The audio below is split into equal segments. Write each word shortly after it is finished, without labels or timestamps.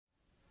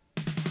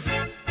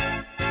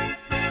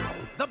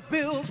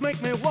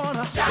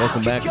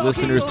Welcome back,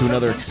 listeners, to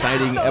another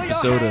exciting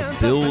episode of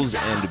Bills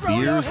and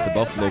Beers, the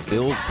Buffalo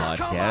Bills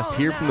podcast.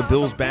 Here from the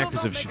Bills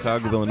backers of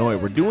Chicago, Illinois.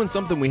 We're doing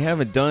something we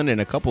haven't done in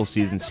a couple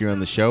seasons here on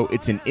the show.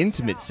 It's an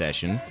intimate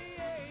session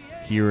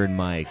here in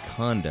my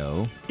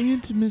condo.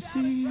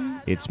 Intimacy.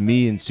 It's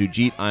me and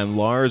Sujit. I'm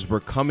Lars. We're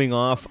coming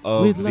off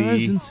of With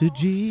Lars and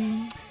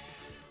Sujit.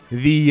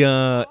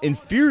 The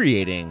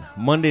infuriating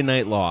Monday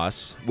night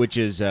loss, which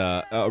is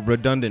a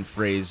redundant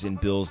phrase in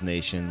Bills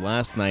Nation,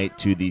 last night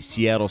to the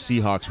Seattle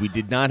Seahawks. We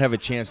did not have a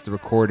chance to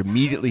record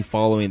immediately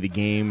following the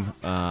game.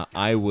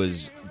 I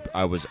was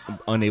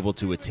unable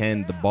to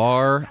attend the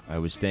bar. I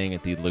was staying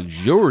at the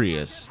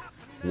luxurious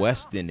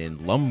Westin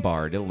in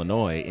Lombard,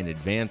 Illinois, in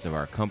advance of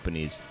our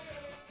company's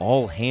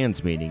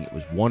all-hands meeting. It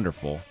was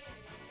wonderful.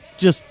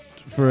 Just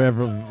for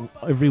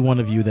every one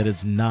of you that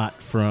is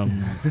not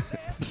from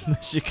the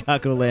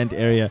Chicagoland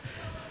area,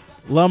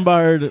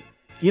 Lombard,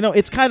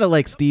 it's kind of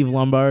like Steve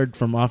Lombard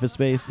from Office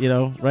Space,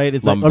 right?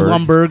 It's Lumberg. like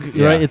Lumberg,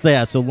 Yeah. right?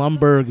 So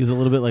Lumberg is a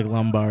little bit like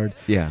Lombard.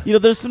 Yeah.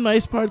 There's some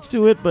nice parts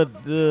to it, but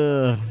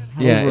Yeah,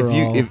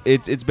 overall. if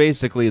it's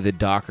basically the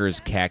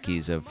Dockers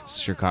khakis of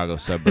Chicago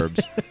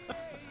suburbs.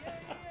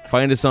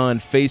 Find us on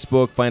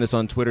Facebook. Find us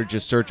on Twitter.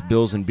 Just search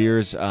Bills and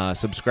Beers.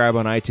 Subscribe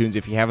on iTunes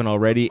if you haven't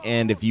already.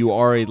 And if you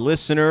are a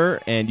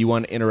listener and you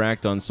want to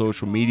interact on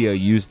social media,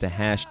 use the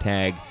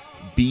hashtag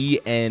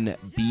BNBSM.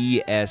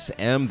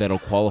 That'll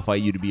qualify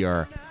you to be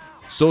our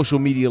social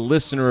media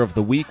listener of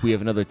the week. We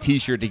have another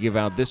T-shirt to give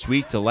out this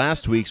week to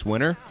last week's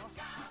winner.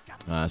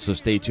 So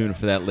stay tuned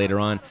for that later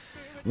on.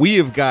 We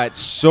have got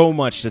so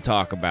much to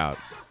talk about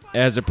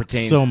as it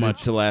pertains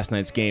to last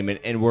night's game.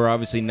 And we're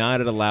obviously not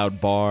at a loud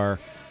bar.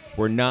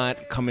 We're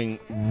not coming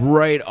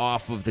right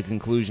off of the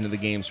conclusion of the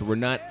game, so we're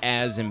not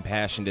as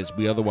impassioned as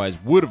we otherwise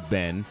would have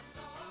been.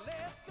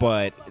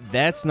 But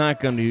that's not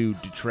going to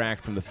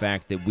detract from the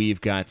fact that we've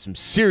got some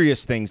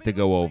serious things to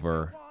go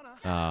over.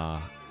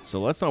 So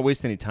let's not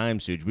waste any time,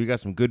 Suj. We've got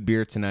some good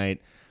beer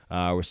tonight.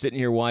 We're sitting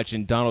here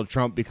watching Donald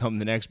Trump become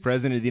the next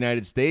president of the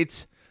United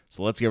States,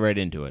 so let's get right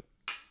into it.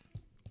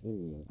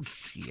 Oh,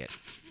 shit.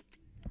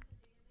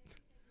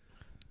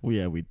 Well,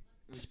 yeah, we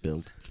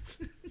spilled.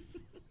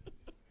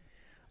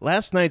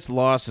 Last night's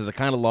loss is a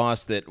kind of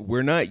loss that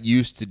we're not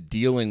used to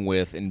dealing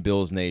with in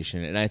Bills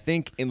Nation, and I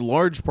think in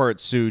large part,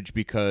 Suj,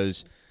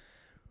 because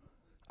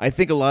I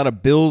think a lot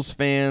of Bills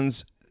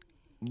fans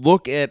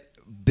look at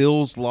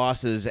Bills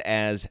losses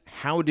as,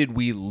 how did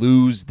we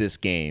lose this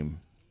game?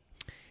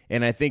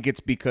 And I think it's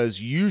because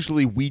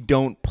usually we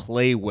don't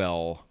play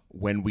well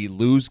when we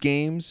lose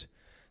games,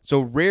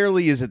 so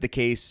rarely is it the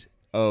case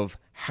of,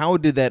 how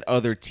did that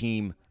other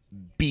team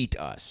beat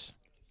us?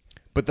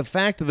 But the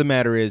fact of the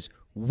matter is,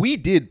 we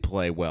did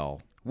play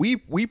well. We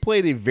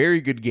played a very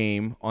good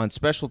game on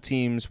special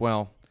teams.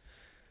 Well,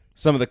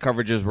 some of the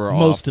coverages were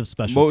most off. Of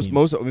special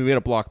teams. We had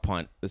a block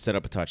punt that set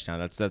up a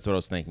touchdown. That's what I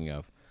was thinking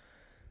of.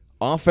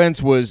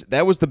 Offense was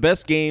the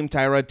best game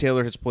Tyrod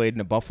Taylor has played in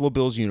a Buffalo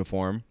Bills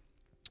uniform.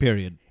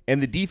 Period. And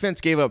the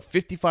defense gave up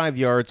 55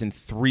 yards and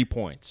 3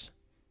 points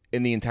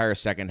in the entire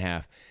second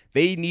half.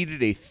 They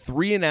needed a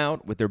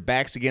 3-and-out with their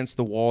backs against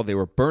the wall. They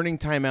were burning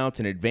timeouts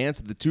in advance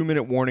of the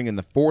 2-minute warning in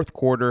the fourth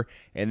quarter,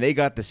 and they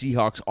got the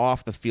Seahawks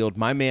off the field.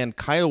 My man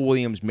Kyle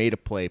Williams made a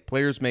play.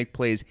 Players make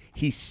plays.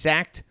 He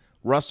sacked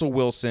Russell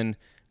Wilson,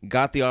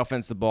 got the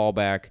offense the ball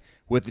back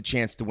with the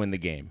chance to win the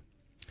game.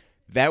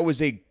 That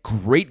was a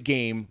great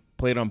game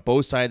played on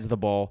both sides of the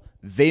ball.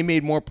 They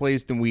made more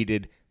plays than we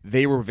did.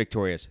 They were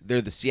victorious.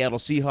 They're the Seattle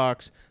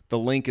Seahawks. The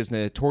Link is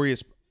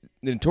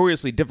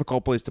notoriously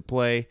difficult place to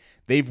play.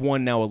 They've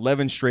won now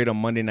 11 straight on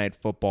Monday Night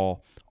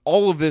Football.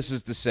 All of this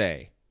is to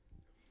say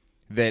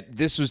that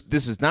this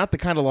is not the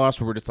kind of loss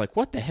where we're just like,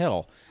 what the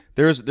hell?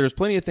 There's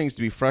plenty of things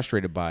to be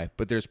frustrated by,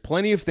 but there's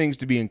plenty of things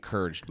to be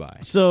encouraged by.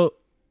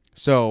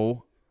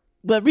 So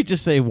let me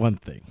just say one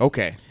thing.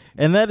 Okay.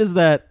 And that is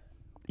that,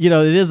 it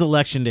is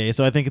election day,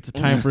 so I think it's a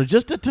time for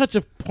just a touch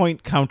of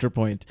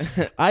counterpoint.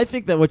 I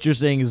think that what you're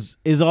saying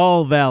is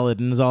all valid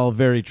and is all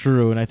very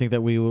true, and I think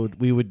that we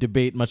would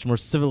debate much more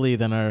civilly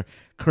than our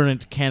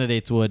current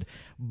candidates would.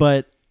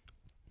 But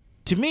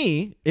to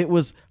me, it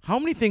was, how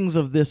many things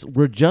of this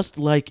were just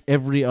like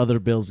every other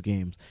Bills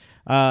games?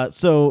 And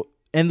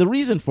the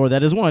reason for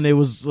that is, one, it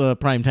was a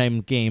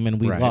primetime game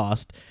and we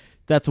lost.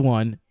 That's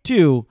one.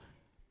 Two,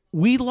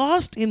 we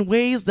lost in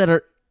ways that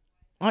are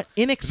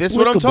inexplicable. This is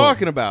what I'm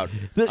talking about.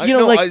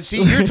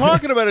 See, you're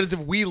talking about it as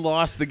if we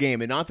lost the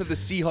game, and not that the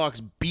Seahawks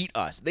beat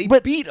us. They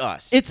beat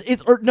us. It's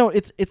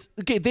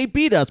okay. They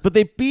beat us, but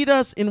they beat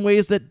us in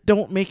ways that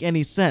don't make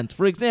any sense.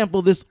 For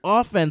example, this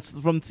offense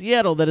from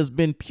Seattle that has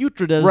been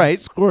putrid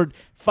has scored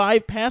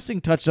 5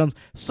 passing touchdowns,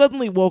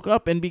 suddenly woke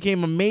up and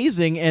became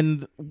amazing.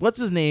 And what's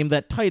his name?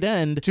 That tight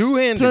end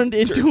Two-handed. turned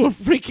into a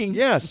freaking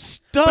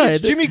stud. But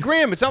it's Jimmy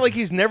Graham. It's not like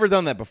he's never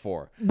done that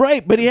before.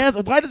 Right, but he has.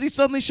 Why does he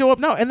suddenly show up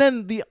now? And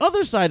then the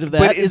other side of that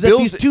But is that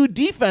these two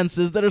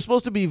defenses that are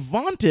supposed to be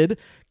vaunted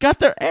got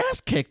their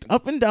ass kicked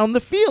up and down the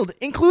field,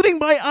 including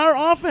by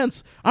our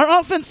offense. Our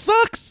offense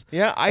sucks.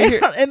 Yeah, I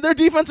hear. And their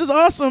defense is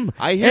awesome.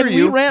 I hear and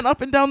you. we ran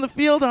up and down the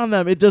field on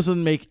them. It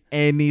doesn't make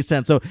any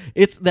sense. So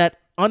it's that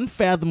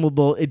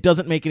unfathomable. It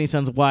doesn't make any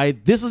sense why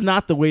this is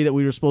not the way that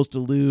we were supposed to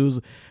lose,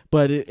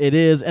 but it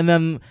is. And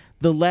then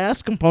the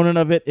last component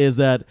of it is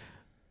that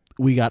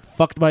we got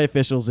fucked by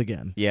officials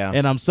again. Yeah.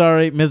 And I'm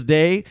sorry, Ms.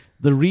 Day,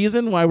 the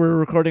reason why we're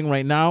recording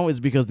right now is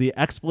because the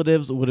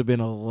expletives would have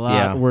been a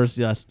lot worse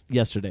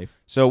yesterday.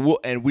 So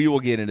we will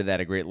get into that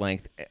at great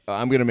length.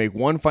 I'm going to make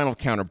one final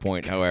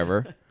counterpoint,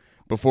 however,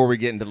 before we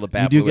get into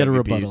Labatt You do Blue get a MVPs.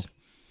 rebuttal.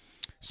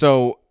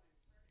 So,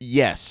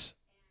 yes,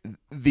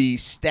 the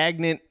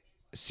stagnant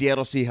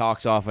Seattle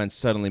Seahawks offense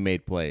suddenly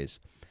made plays.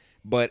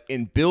 But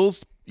in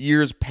Bills'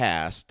 years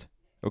past,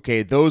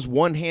 okay, those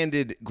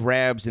one-handed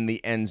grabs in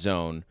the end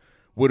zone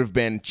would have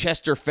been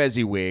Chester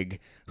Fezziwig,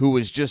 who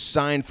was just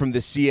signed from the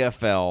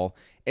CFL,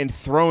 and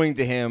throwing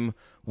to him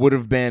would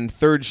have been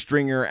third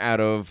stringer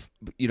out of,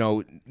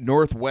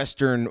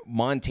 Northwestern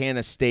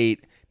Montana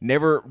State,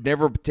 never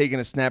taken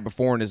a snap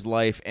before in his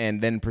life,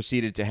 and then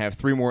proceeded to have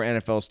 3 more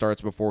NFL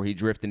starts before he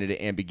drifted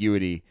into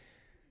ambiguity.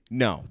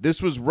 No,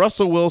 this was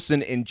Russell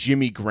Wilson and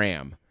Jimmy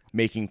Graham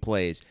making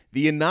plays.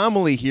 The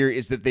anomaly here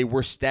is that they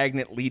were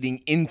stagnant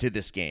leading into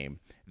this game.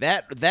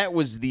 That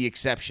was the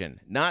exception,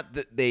 not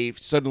that they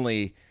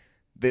suddenly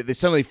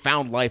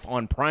found life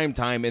on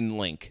primetime in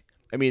Link.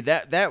 I mean,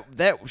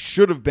 that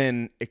should have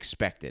been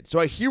expected. So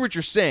I hear what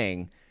you're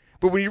saying,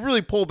 but when you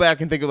really pull back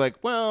and think of like,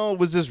 well,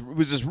 was this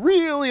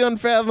really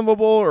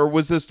unfathomable, or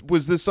was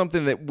this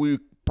something that we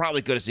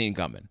probably could have seen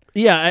coming?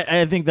 Yeah,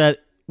 I think that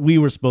we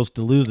were supposed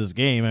to lose this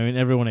game. I mean,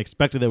 everyone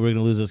expected that we were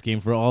going to lose this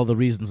game for all the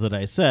reasons that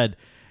I said.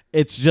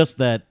 It's just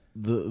that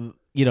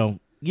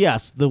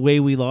yes, the way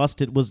we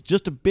lost it was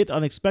just a bit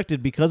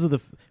unexpected because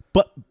of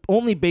but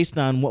only based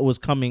on what was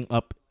coming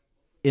up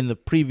in the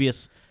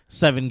previous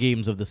 7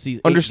 games of the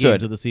season. Understood. 8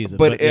 games of the season.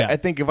 But yeah. I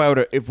think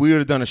if we would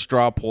have done a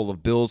straw poll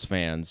of Bills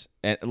fans,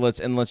 and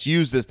let's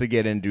use this to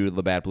get into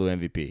Labatt Blue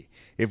MVP.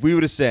 If we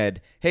would have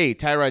said, "Hey,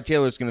 Tyrod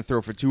Taylor's going to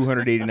throw for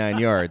 289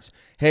 yards.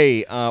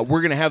 Hey,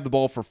 we're going to have the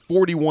ball for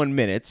 41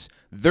 minutes.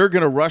 They're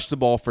going to rush the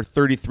ball for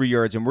 33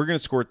 yards, and we're going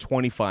to score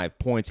 25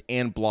 points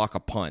and block a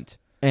punt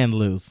and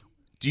lose."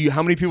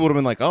 How many people would have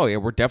been like, "Oh yeah,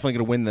 we're definitely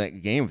going to win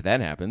that game if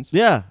that happens"?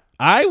 Yeah,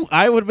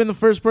 I would have been the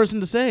first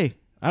person to say.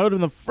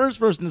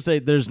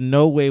 There's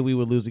no way we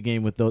would lose a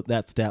game with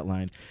that stat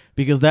line,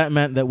 because that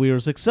meant that we were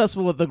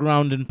successful at the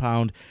ground and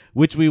pound,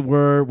 which we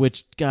were.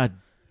 Which God,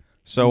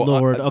 so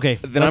Lord, okay.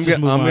 Then I'm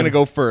going to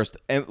go first.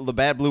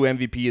 Labatt Blue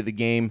MVP of the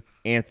game,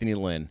 Anthony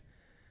Lynn.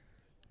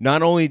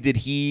 Not only did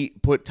he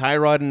put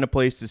Tyrod in a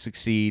place to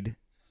succeed,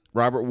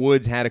 Robert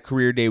Woods had a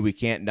career day. We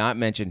can't not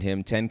mention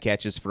him. 10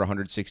 catches for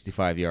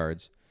 165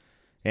 yards.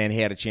 And he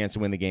had a chance to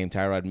win the game.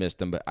 Tyrod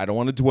missed him. But I don't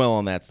want to dwell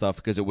on that stuff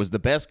because it was the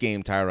best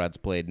game Tyrod's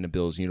played in a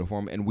Bills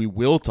uniform, and we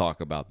will talk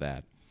about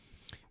that.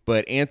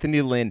 But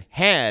Anthony Lynn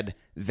had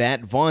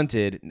that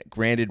vaunted,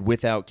 granted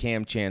without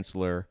Cam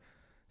Chancellor,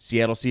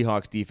 Seattle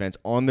Seahawks defense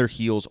on their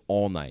heels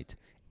all night.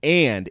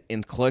 And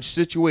in clutch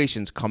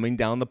situations coming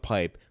down the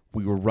pipe,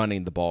 we were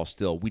running the ball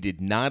still. We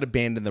did not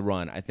abandon the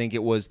run. I think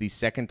it was the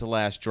second to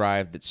last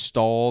drive that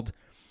stalled.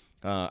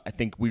 I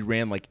think we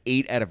ran like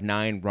 8 out of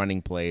 9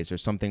 running plays or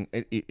something.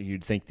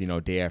 You'd think,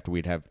 day after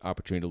we'd have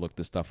opportunity to look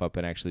this stuff up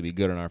and actually be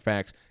good on our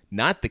facts.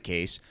 Not the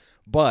case,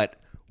 but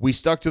we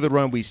stuck to the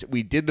run.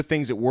 We did the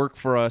things that worked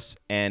for us,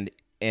 and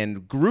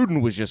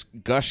Gruden was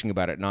just gushing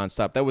about it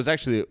nonstop. That was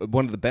actually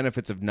one of the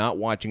benefits of not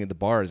watching at the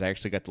bars. I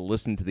actually got to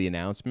listen to the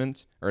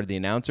announcements or the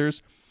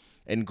announcers.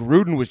 And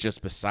Gruden was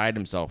just beside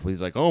himself.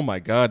 He's like, "Oh my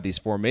God, these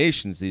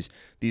formations,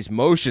 these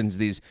motions,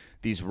 these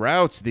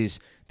routes, these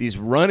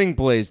running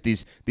plays,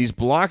 these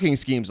blocking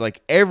schemes,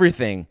 like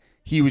everything."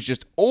 He was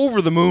just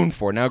over the moon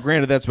for. Now,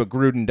 granted, that's what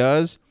Gruden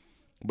does,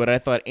 but I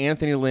thought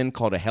Anthony Lynn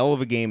called a hell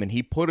of a game, and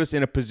he put us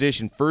in a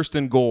position, first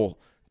and goal,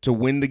 to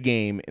win the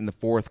game in the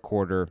fourth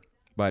quarter.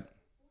 But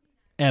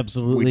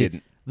absolutely, we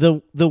didn't.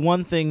 The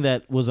one thing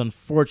that was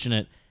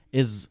unfortunate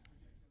is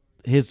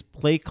his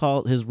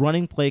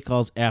running play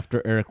calls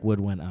after Eric Wood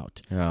went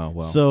out. Oh,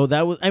 well. So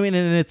that was, and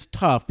it's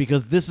tough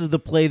because this is the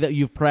play that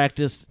you've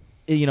practiced,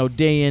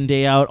 day in,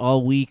 day out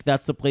all week.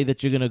 That's the play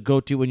that you're going to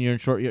go to when you're in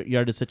short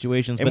yardage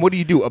situations. And but what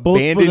do?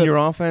 Abandon your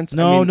offense?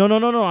 No. No. And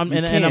I'm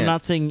can't.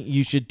 not saying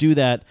you should do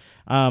that.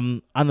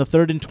 On the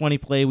 3rd and 20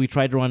 play, we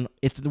tried to run.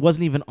 It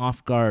wasn't even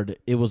off guard.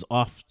 It was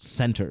off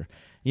center.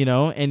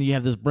 And you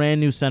have this brand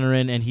new center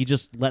in, and he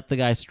just let the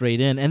guy straight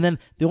in. And then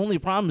the only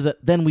problem is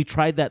that then we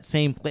tried that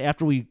same play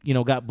after we,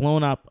 got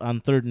blown up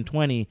on 3rd and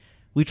 20.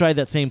 We tried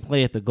that same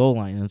play at the goal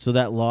line, and so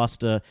that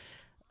lost a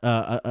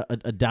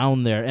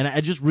down there. And I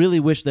just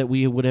really wish that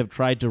we would have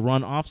tried to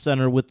run off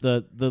center with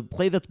the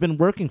play that's been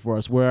working for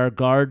us, where our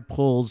guard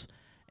pulls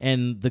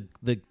and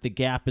the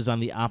gap is on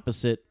the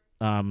opposite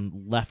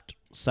left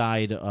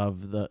side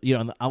of the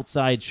on the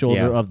outside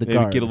shoulder of the maybe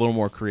guard. Get a little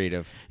more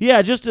creative.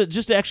 Yeah, just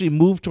to actually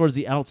move towards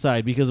the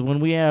outside, because when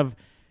we have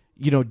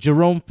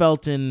Jerome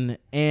Felton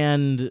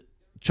and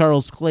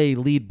Charles Clay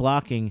lead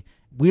blocking,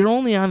 we're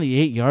only on the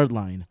 8-yard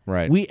line.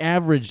 Right. We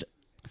averaged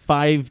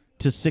 5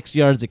 to 6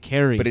 yards a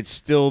carry. But it's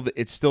still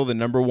the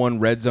number one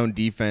red zone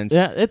defense.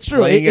 Yeah, it's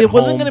true. It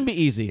wasn't going to be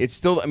easy. It's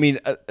still. I mean,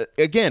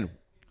 again,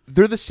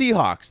 they're the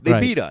Seahawks. They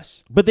beat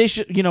us. But they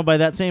should. By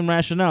that same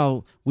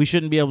rationale, we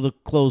shouldn't be able to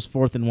close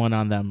 4th and 1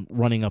 on them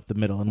running up the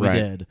middle, and we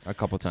did a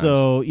couple times.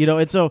 So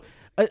and so.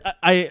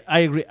 I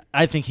agree.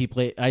 I think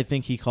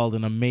he called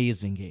an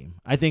amazing game.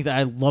 I think that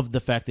I loved the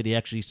fact that he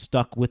actually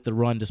stuck with the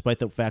run despite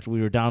the fact we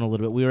were down a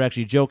little bit. We were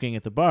actually joking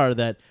at the bar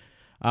that,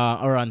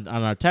 or on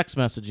our text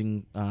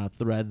messaging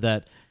thread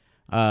that,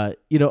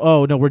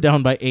 oh no, we're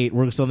down by 8.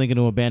 We're suddenly going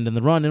to abandon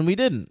the run, and we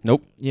didn't.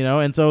 Nope.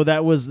 And so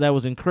that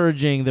was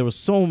encouraging. There was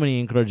so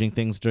many encouraging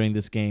things during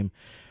this game.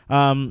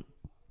 So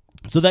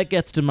that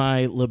gets to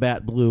my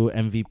Labatt Blue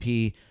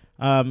MVP.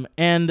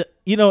 And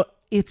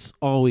it's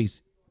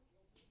always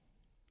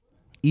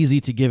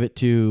easy to give it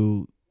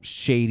to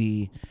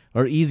Shady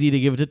or easy to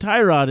give it to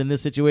Tyrod in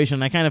this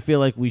situation. I kind of feel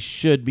like we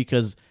should,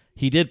 because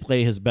he did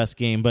play his best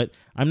game, but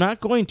I'm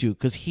not going to,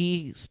 because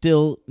he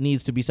still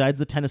needs to, besides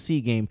the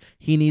Tennessee game,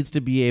 he needs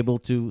to be able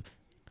to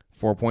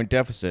 4-point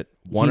deficit.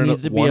 He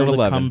needs to be able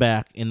to come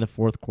back in the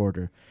fourth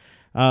quarter.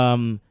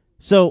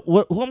 So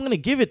who I'm going to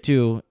give it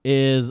to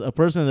is a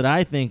person that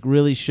I think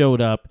really showed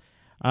up,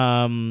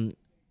 and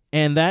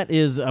that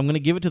is, I'm going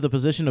to give it to the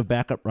position of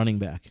backup running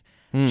back.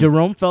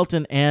 Jerome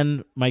Felton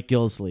and Mike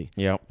Gillislee.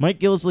 Yep. Mike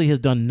Gillislee has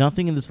done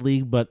nothing in this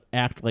league but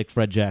act like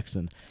Fred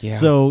Jackson. Yeah.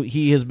 So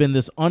he has been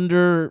this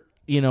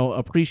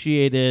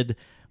appreciated,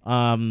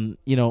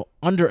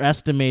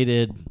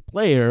 underestimated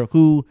player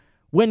who,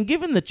 when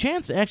given the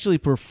chance to actually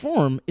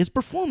perform, is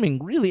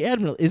performing really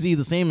admirably. Is he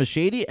the same as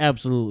Shady?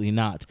 Absolutely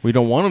not. We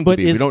don't want him to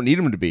be. We don't need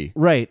him to be.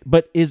 Right.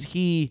 But is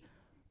he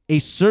a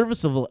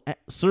serviceable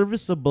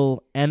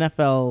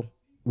NFL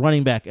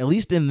running back, at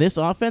least in this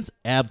offense?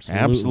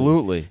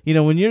 Absolutely.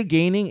 When you're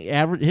gaining,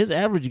 his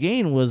average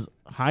gain was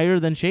higher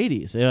than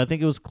Shady's. I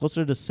think it was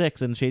closer to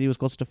 6, and Shady was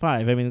closer to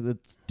 5. I mean,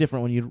 it's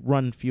different when you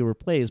run fewer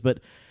plays.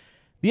 But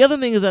the other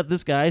thing is that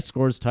this guy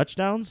scores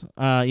touchdowns.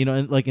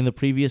 Like in the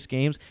previous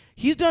games,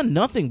 he's done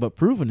nothing but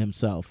proven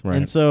himself. Right.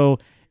 And so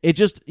it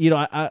just,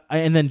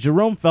 and then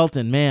Jerome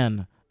Felton,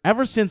 man,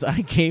 ever since I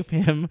gave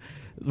him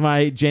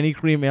my Jenny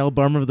Cream Ale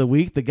Bummer of the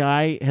Week, the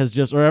guy has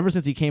just, or ever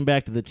since he came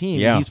back to the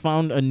team, he's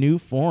found a new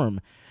form.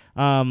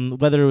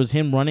 Whether it was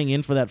him running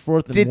in for that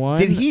 4th and 1.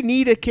 Did he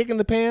need a kick in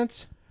the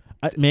pants?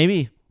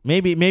 Maybe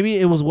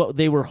it was what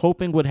they were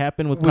hoping would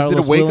happen with Carlos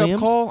Was it a wake Williams. up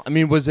call? I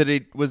mean, was it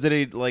a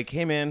like,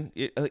 hey man,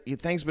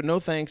 thanks but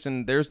no thanks,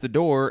 and there's the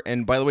door.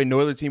 And by the way,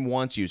 no other team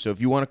wants you. So if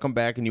you want to come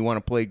back and you want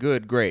to play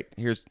good, great.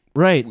 Here's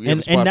right. We have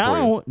a And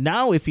spot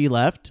now if he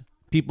left,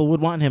 people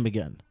would want him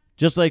again.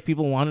 Just like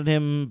people wanted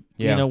him,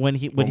 when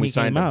he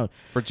came out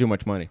for too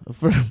much money.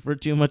 For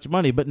too much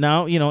money. But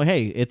now,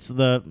 hey,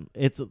 the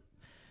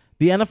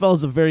NFL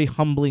is a very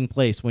humbling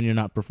place when you're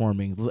not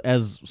performing,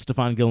 as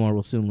Stephon Gilmore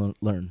will soon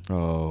learn.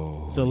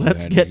 Oh, so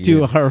let's get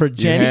to our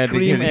Jenny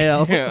Cream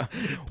Ale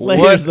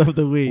players of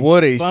the week.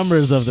 What a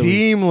bummers of the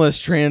seamless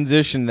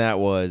transition that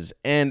was!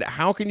 And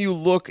how can you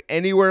look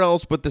anywhere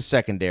else but the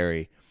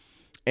secondary?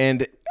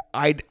 And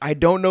I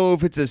don't know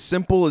if it's as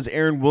simple as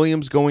Aaron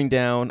Williams going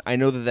down. I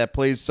know that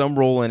plays some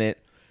role in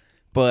it,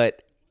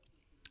 but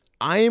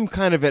I am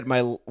kind of at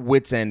my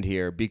wit's end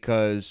here,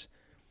 because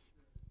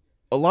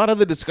a lot of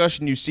the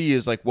discussion you see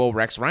is like, well,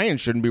 Rex Ryan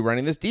shouldn't be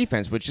running this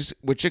defense,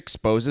 which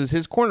exposes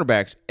his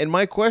cornerbacks. And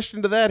my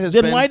question to that has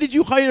been, then why did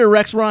you hire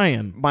Rex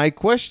Ryan? My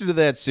question to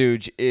that,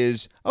 Suge,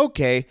 is,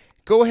 okay,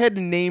 go ahead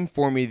and name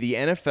for me the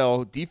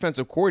NFL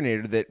defensive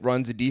coordinator that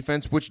runs a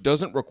defense which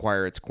doesn't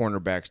require its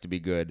cornerbacks to be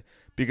good.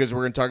 Because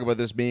we're going to talk about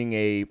this being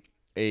a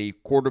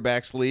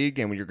quarterbacks league,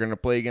 and you're going to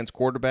play against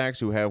quarterbacks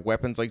who have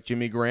weapons like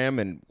Jimmy Graham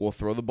and will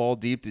throw the ball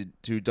deep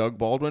to Doug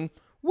Baldwin.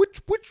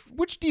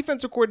 Which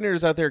defensive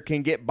coordinators out there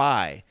can get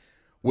by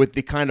with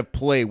the kind of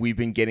play we've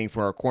been getting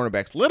from our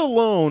cornerbacks? Let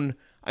alone,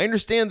 I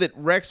understand that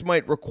Rex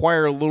might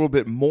require a little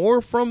bit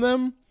more from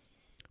them,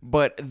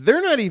 but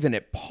they're not even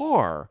at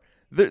par.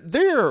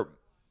 They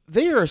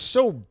are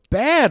so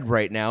bad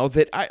right now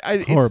that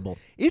horrible.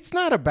 It's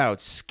not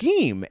about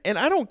scheme, and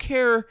I don't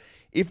care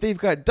if they've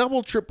got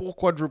double, triple,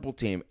 quadruple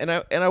team. And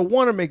I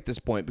want to make this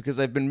point because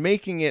I've been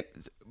making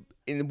it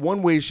in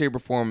one way, shape, or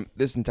form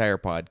this entire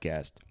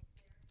podcast.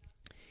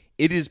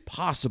 It is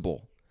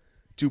possible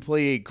to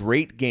play a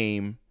great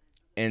game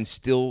and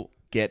still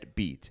get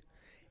beat.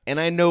 And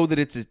I know that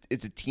it's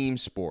a team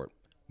sport.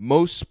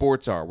 Most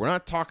sports are. We're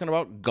not talking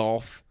about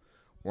golf.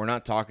 We're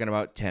not talking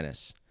about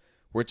tennis.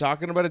 We're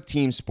talking about a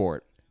team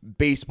sport.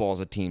 Baseball is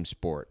a team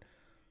sport.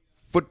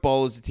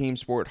 Football is a team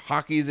sport.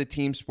 Hockey is a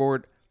team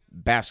sport.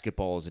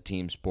 Basketball is a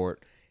team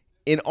sport.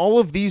 In all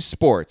of these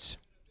sports,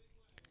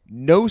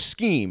 no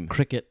scheme.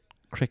 Cricket.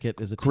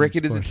 cricket is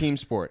a team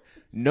sport.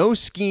 No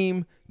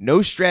scheme,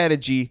 no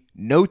strategy,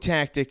 no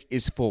tactic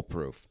is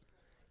foolproof.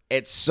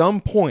 At some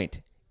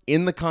point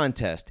in the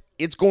contest,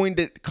 it's going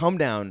to come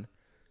down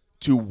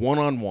to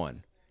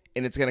one-on-one,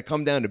 and it's going to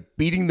come down to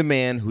beating the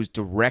man who's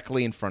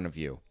directly in front of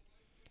you.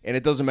 And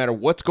it doesn't matter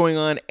what's going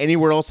on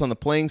anywhere else on the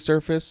playing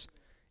surface.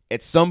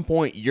 At some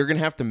point, you're going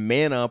to have to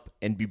man up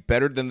and be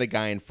better than the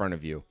guy in front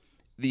of you.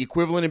 The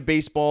equivalent in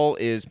baseball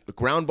is a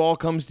ground ball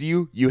comes to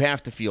you, you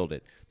have to field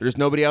it. There's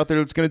nobody out there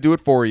that's going to do it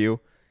for you.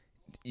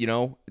 You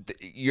know,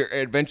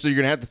 eventually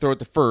you're going to have to throw it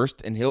to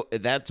first, and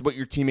that's what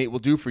your teammate will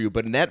do for you.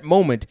 But in that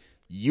moment,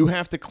 you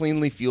have to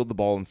cleanly field the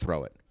ball and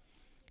throw it.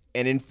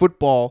 And in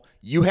football,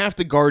 you have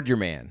to guard your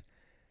man.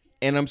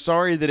 And I'm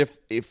sorry that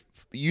if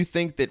you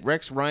think that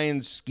Rex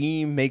Ryan's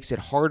scheme makes it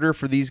harder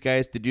for these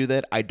guys to do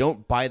that, I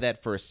don't buy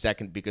that for a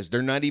second, because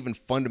they're not even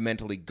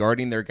fundamentally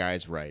guarding their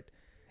guys right.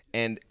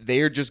 And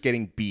they are just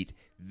getting beat.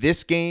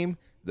 This game,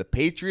 the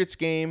Patriots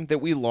game that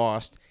we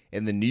lost,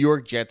 and the New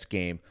York Jets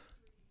game,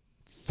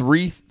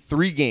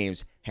 three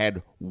games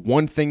had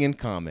one thing in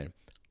common.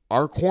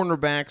 Our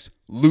cornerbacks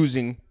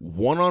losing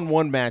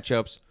one-on-one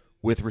matchups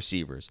with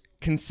receivers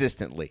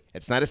consistently.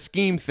 It's not a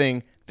scheme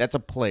thing. That's a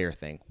player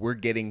thing. We're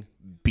getting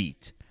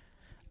beat.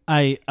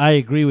 I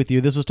agree with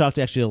you. This was talked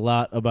actually a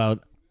lot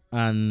about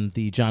on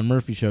the John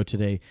Murphy show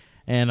today.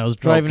 And I was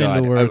driving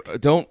into work.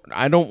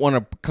 I don't want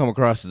to come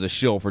across as a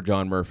shill for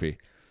John Murphy.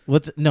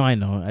 No, I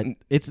know.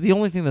 It's the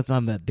only thing that's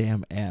on that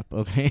damn app,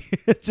 okay?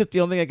 It's just the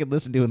only thing I can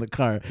listen to in the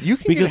car. You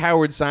can get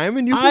Howard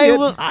Simon.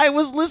 I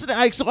was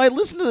listening. So I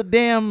listened to the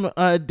damn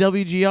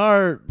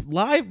WGR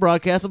live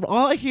broadcast. And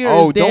all I hear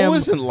is don't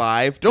listen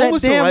live. Don't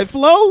listen damn live.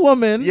 Flo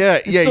woman. Yeah.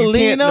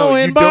 Salino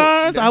and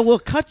Barnes. I will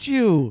cut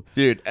you,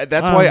 dude.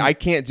 That's why I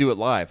can't do it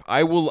live.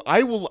 I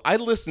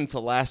listened to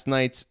last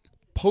night's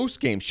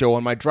post-game show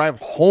on my drive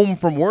home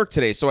from work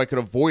today, so I could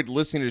avoid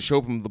listening to the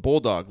show from the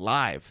Bulldog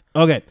live.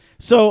 Okay,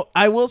 so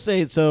I will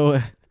say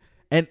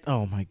and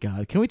oh my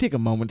God, can we take a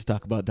moment to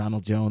talk about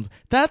Donald Jones?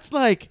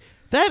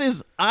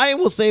 I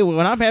will say,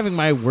 when I'm having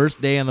my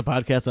worst day on the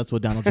podcast, that's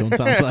what Donald Jones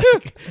sounds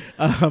like.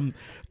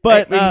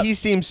 But he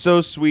seems so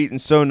sweet and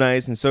so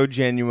nice and so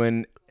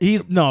genuine. I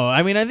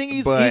think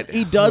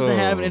he does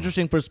have an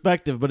interesting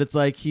perspective, but it's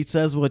like he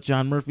says what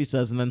John Murphy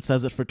says and then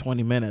says it for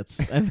 20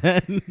 minutes. And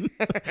then,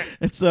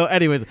 and so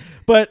anyways,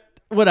 but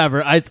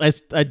whatever. I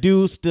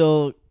do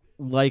still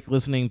like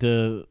listening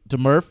to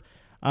Murph.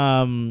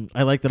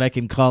 I like that I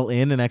can call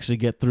in and actually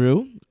get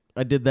through.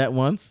 I did that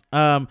once.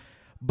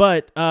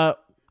 But one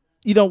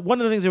of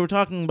the things they were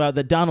talking about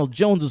that Donald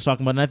Jones was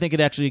talking about, and I think it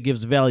actually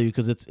gives value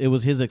because it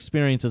was his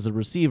experience as a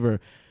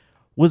receiver,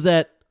 was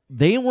that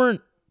they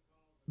weren't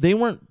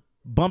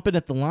bumping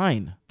at the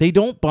line. They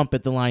don't bump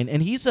at the line.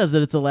 And he says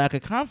that it's a lack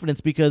of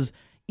confidence because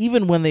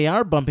even when they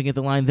are bumping at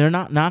the line, they're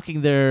not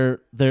knocking their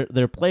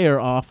player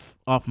off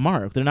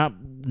mark. They're not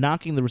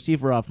knocking the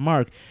receiver off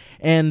mark.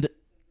 And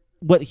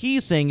what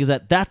he's saying is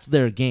that that's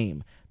their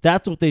game.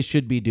 That's what they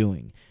should be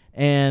doing.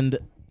 And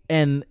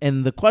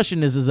the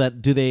question is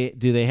that do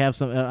they have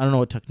some, I don't know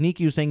what technique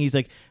you're saying. He's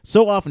like,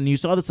 so often, you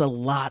saw this a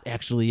lot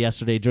actually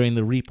yesterday during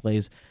the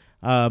replays,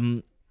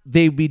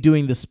 they'd be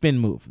doing the spin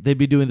move. They'd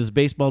be doing this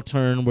baseball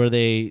turn where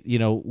the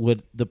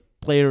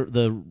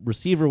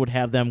receiver would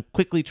have them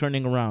quickly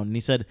turning around. And he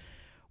said,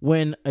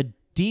 when a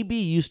DB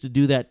used to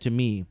do that to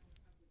me,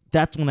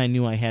 that's when I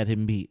knew I had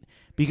him beat.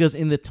 Because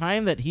in the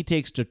time that he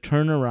takes to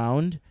turn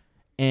around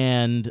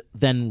and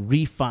then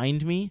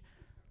re-find me,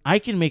 I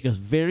can make a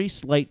very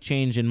slight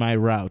change in my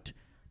route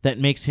that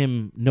makes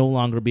him no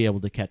longer be able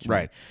to catch me.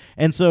 Right.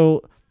 And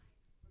so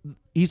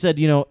he said,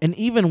 and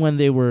even when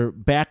they were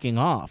backing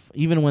off,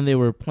 even when they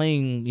were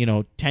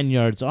playing, 10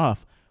 yards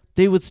off,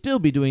 they would still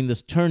be doing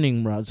this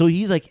turning route. So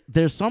he's like,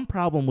 there's some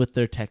problem with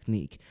their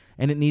technique,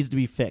 and it needs to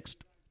be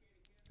fixed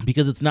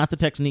because it's not the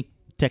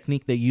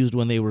technique they used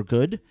when they were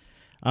good,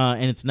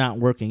 and it's not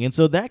working. And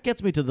so that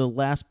gets me to the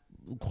last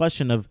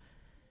question of,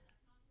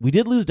 we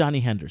did lose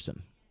Donnie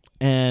Henderson.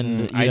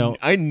 And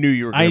I knew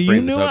you were going to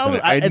bring this up today.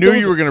 I knew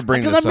you were going to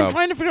bring this up. Because I've been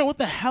trying to figure out what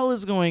the hell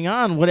is going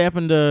on. What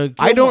happened to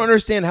Gilmore? I don't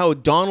understand how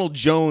Donald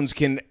Jones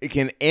can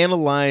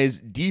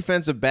analyze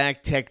defensive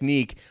back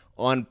technique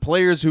on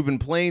players who've been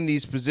playing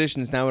these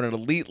positions now at an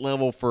elite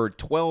level for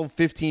 12,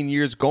 15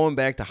 years, going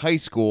back to high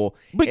school.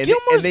 But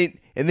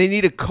and they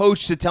need a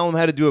coach to tell them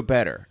how to do it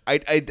better.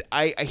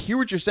 I hear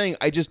what you're saying.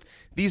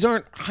 These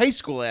aren't high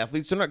school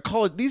athletes. They're not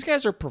college. These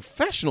guys are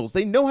professionals.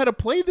 They know how to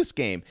play this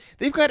game.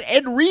 They've got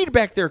Ed Reed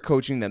back there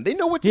coaching them. They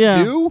know what to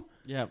do.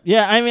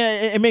 Yeah. I mean,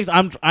 it makes.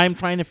 I'm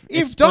trying to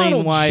if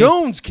Donald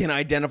Jones can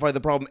identify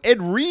the problem,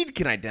 Ed Reed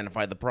can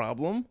identify the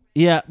problem.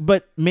 Yeah,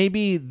 but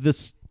maybe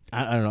this.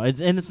 I don't know.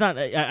 It's not.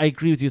 I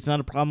agree with you. It's not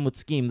a problem with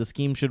scheme. The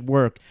scheme should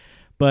work,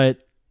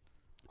 but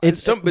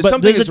something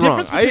is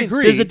wrong. I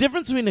agree. There's a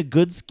difference between a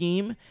good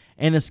scheme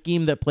and a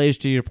scheme that plays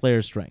to your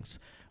player's strengths.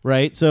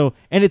 Right? So,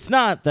 and it's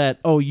not that,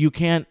 you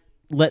can't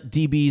let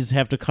DBs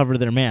have to cover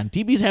their man.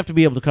 DBs have to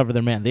be able to cover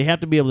their man. They have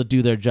to be able to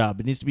do their job.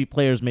 It needs to be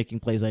players making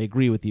plays. I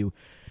agree with you.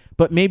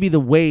 but maybe the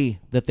way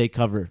that they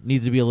cover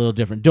needs to be a little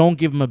different. Don't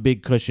give him a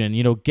big cushion.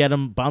 Get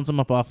him, bounce him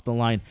up off the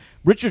line.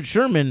 Richard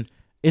Sherman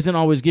isn't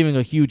always giving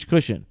a huge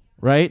cushion,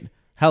 right?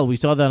 Hell, we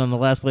saw that on the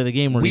last play of the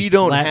game where we he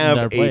don't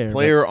flattened have our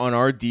player on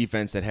our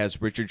defense that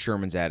has Richard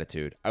Sherman's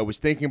attitude. I was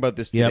thinking about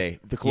this Yep. today.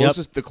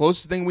 The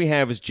closest thing we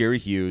have is Jerry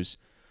Hughes,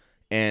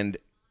 and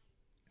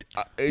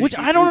which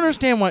I don't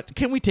understand.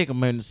 Can we take a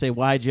minute to say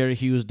why Jerry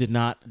Hughes did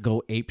not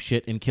go ape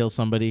shit and kill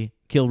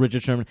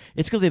Richard Sherman?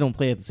 It's because they don't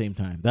play at the same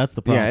time. That's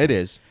the problem. Yeah, it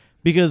is.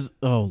 Because,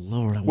 oh,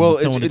 Lord, I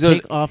want someone to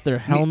take off their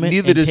helmet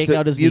and take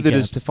out his kneecaps. Neither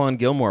does Stephon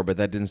Gilmore, but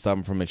that didn't stop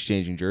him from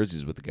exchanging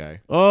jerseys with the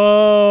guy.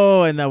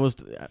 Oh, and that was...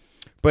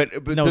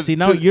 But no,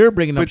 now you're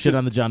bringing up shit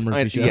on the John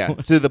Murphy show. Yeah,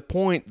 to the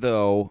point,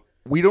 though,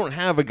 we don't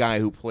have a guy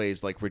who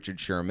plays like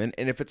Richard Sherman,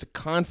 and if it's a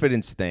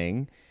confidence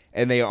thing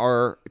and they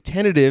are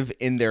tentative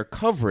in their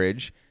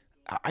coverage,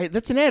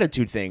 that's an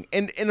attitude thing.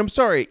 And I'm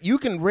sorry, you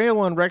can rail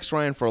on Rex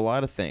Ryan for a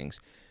lot of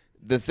things.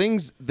 The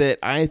things that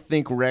I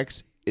think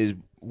Rex is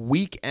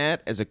weak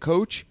at as a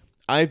coach,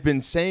 I've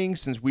been saying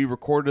since we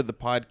recorded the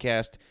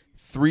podcast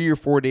 3 or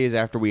 4 days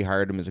after we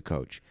hired him as a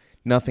coach.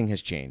 Nothing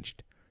has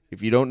changed.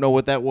 If you don't know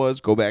what that was,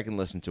 go back and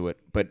listen to it.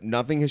 But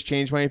nothing has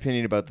changed my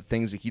opinion about the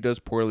things that he does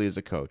poorly as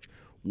a coach.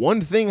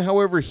 One thing,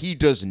 however, he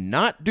does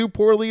not do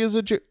poorly as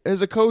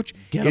a coach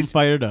Get him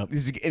fired up.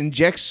 Is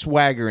inject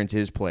swagger into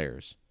his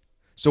players.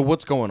 So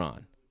what's going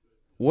on?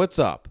 What's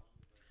up?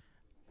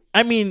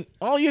 I mean,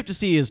 all you have to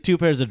see is 2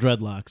 pairs of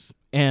dreadlocks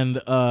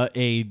and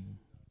a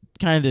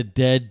kind of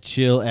dead,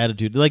 chill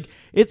attitude. Like,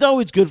 it's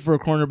always good for a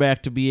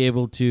cornerback to be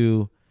able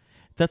to...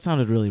 That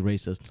sounded really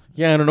racist.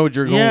 Yeah, I don't know what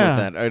you're going with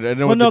that. I don't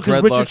know what the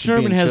because dreadlocks Richard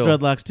Sherman has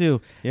dreadlocks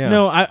too. Yeah.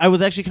 No, I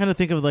was actually kind of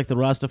thinking of like the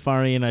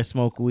Rastafarian, I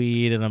smoke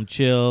weed and I'm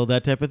chill,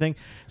 that type of thing.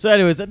 So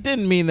anyways, I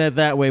didn't mean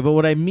that way. But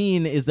what I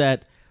mean is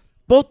that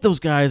both those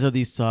guys are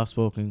these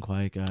soft-spoken,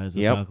 quiet guys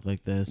that talk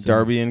like this.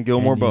 Darby and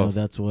Gilmore both.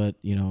 That's what,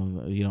 you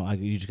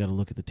just got to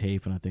look at the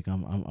tape and I think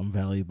I'm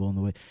valuable in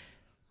the way.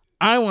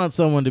 I want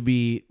someone to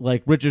be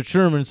like Richard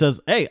Sherman says,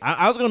 "Hey,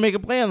 I was going to make a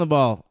play on the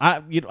ball. I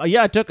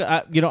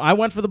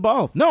went for the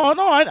ball. No,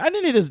 I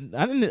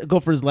didn't go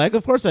for his leg.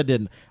 Of course I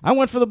didn't. I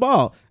went for the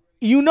ball.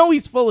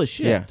 He's full of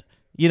shit.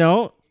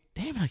 Yeah.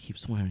 Damn it, I keep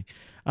swearing.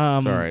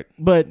 It's all right.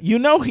 But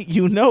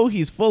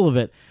he's full of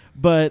it.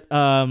 But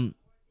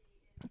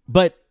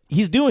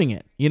he's doing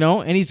it,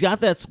 and he's got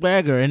that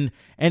swagger,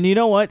 and you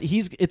know what?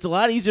 It's a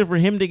lot easier for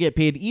him to get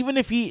paid, even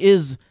if he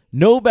is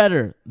no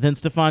better than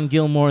Stephon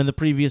Gilmore in the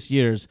previous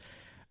years.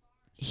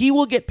 He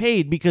will get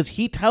paid because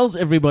he tells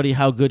everybody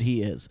how good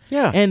he is.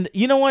 Yeah. And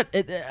you know what?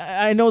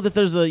 I know that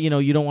there's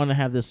you don't want to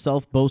have this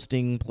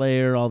self-boasting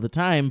player all the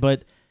time,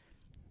 but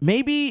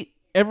maybe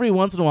every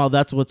once in a while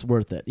that's what's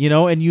worth it,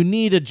 and you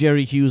need a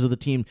Jerry Hughes of the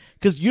team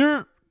because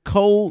your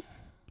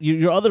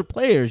other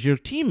players, your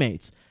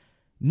teammates,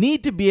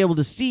 need to be able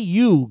to see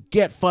you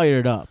get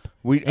fired up.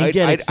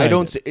 I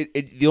don't.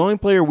 The only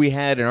player we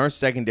had in our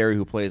secondary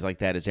who plays like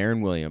that is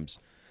Aaron Williams,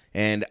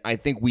 and I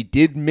think we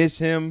did miss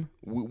him.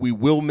 We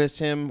will miss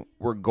him.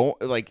 We're going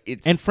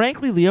and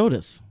frankly,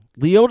 Leotis.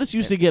 Leotis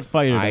used to get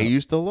fired up. I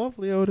used to love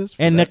Leotis,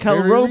 and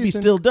Nickel Roby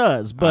still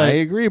does. But I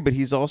agree, but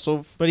he's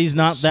also he's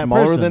not that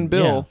smaller person. than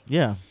Bill.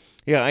 Yeah.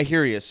 Yeah, I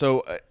hear you.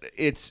 So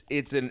it's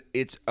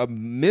a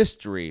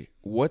mystery.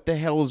 What the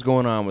hell is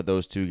going on with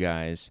those two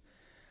guys?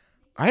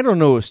 I don't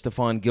know if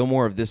Stephon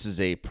Gilmore, if this is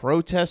a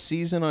protest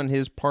season on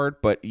his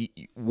part, but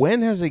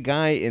when has a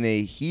guy in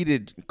a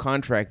heated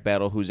contract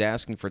battle who's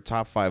asking for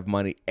top 5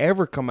 money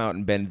ever come out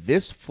and been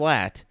this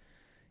flat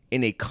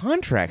in a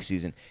contract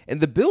season?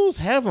 And the Bills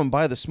have him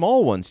by the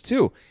small ones,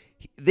 too.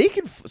 They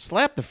can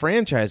slap the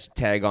franchise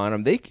tag on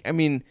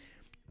him.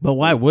 But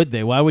why would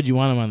they? Why would you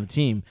want him on the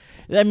team?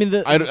 I mean,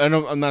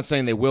 I'm not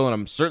saying they will, and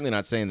I'm certainly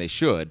not saying they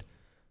should.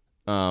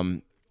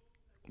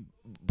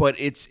 But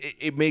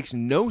it makes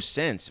no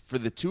sense for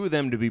the two of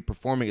them to be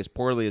performing as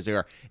poorly as they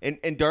are.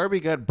 And Darby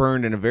got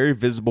burned in a very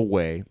visible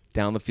way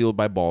down the field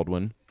by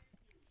Baldwin.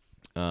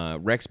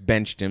 Rex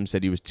benched him,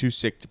 said he was too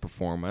sick to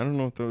perform. I don't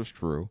know if that was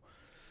true.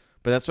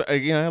 But that's what,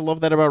 again, I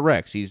love that about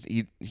Rex.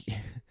 He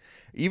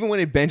even when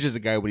he benches a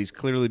guy when he's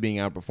clearly being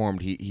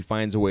outperformed, he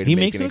finds a way to make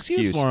makes an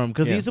excuse for him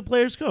because he's a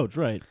player's coach,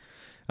 right?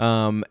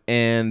 But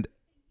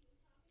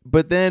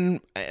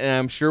then, and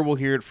I'm sure we'll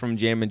hear it from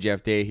Jam and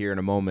Jeff Day here in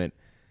a moment,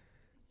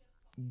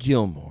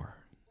 Gilmore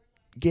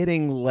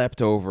getting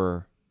leapt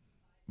over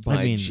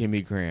by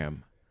Jimmy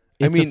Graham.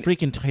 It's a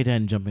freaking tight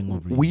end jumping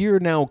over you. We are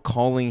now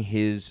calling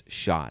his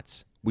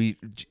shots.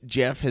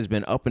 Jeff has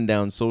been up and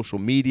down social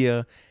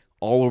media,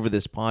 all over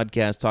this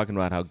podcast, talking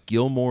about how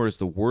Gilmore is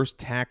the worst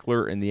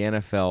tackler in the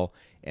NFL,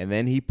 and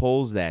then he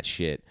pulls that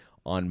shit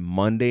on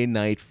Monday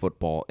Night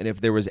Football. And if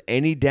there was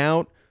any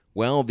doubt,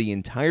 well, the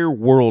entire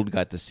world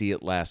got to see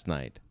it last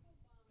night.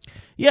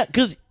 Yeah,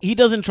 because he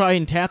doesn't try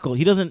and tackle.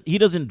 He doesn't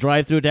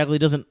drive through a tackle.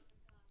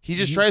 He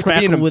just tries to be an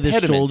impediment with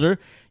his shoulder.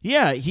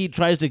 Yeah, he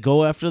tries to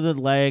go after the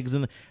legs.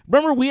 And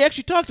remember, we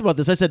actually talked about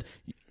this. I said,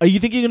 "You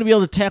think you're going to be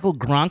able to tackle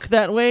Gronk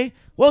that way?"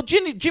 Well,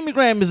 Jimmy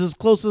Graham is as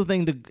close to the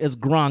thing as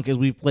Gronk as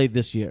we've played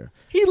this year.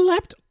 He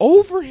leapt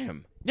over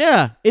him.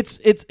 Yeah,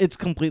 it's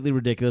completely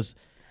ridiculous.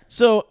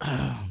 So,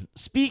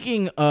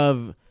 speaking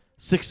of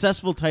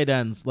successful tight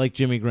ends like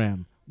Jimmy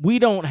Graham, we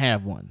don't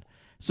have one.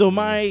 So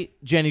my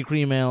Jenny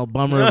Cream Ale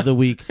bummer of the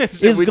week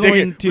is we're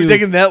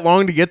taking that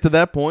long to get to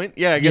that point.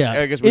 Yeah, I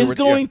guess we were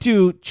going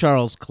to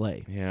Charles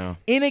Clay. Yeah.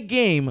 In a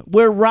game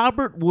where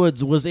Robert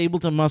Woods was able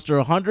to muster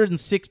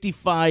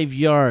 165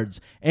 yards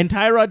and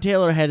Tyrod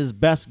Taylor had his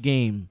best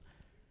game.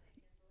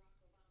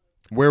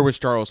 Where was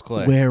Charles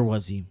Clay? Where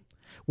was he?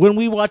 When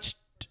we watched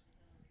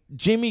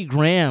Jimmy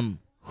Graham,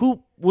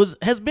 who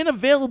has been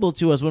available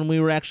to us when we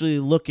were actually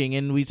looking,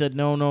 and we said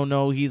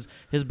no, his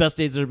best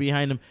days are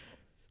behind him.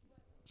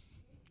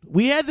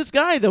 We had this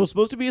guy that was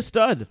supposed to be a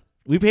stud.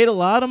 We paid a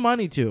lot of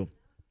money to.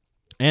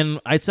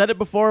 And I said it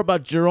before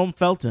about Jerome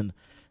Felton,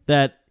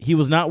 that he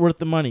was not worth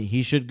the money.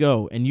 He should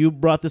go. And you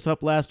brought this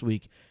up last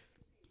week.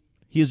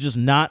 He has just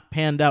not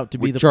panned out to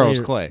be the Charles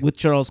player. Clay. With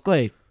Charles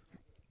Clay.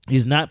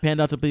 He's not panned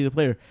out to be the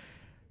player.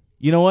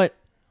 You know what?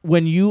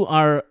 When you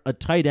are a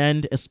tight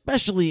end,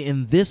 especially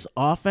in this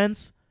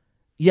offense,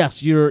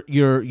 yes,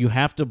 you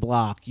have to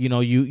block.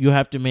 You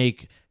have to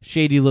make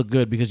Shady look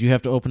good because you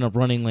have to open up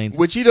running lanes.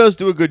 Which he does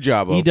do a good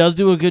job of. He does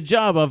do a good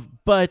job of,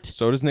 but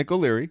so does Nick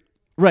O'Leary.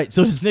 Right,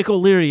 so does Nick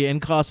O'Leary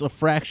and costs a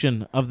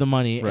fraction of the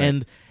money.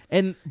 Right.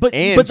 But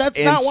that's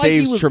not why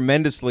saves he was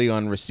tremendously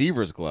on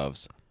receivers'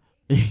 gloves.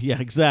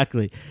 Yeah,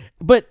 exactly.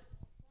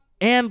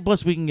 And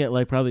plus we can get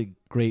like probably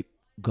great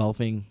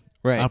golfing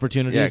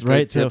opportunities,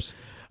 right? Tips.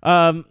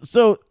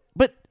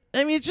 But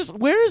I mean, it's just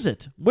where is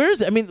it?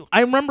 I mean, I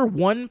remember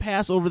one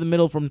pass over the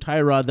middle from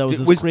Tyrod that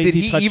was this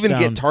crazy touchdown. Did he even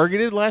get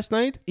targeted last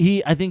night?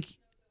 I think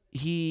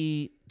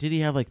he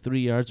have like 3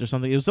 yards or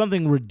something. It was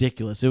something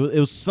ridiculous. It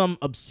was some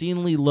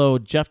obscenely low.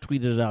 Jeff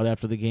tweeted it out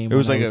after the game. I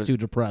was too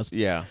depressed.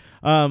 Yeah.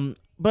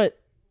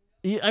 But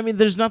I mean,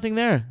 there's nothing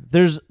there.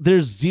 There's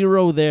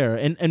zero there,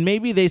 and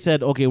maybe they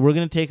said, okay, we're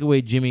going to take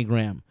away Jimmy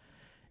Graham.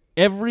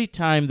 Every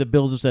time the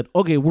Bills have said,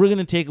 okay, we're going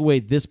to take away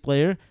this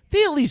player,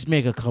 they at least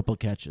make a couple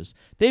catches.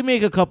 They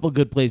make a couple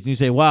good plays. And you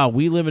say, wow,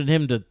 we limited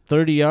him to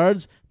 30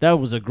 yards. That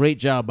was a great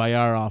job by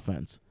our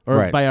offense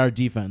or by our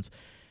defense.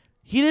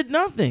 He did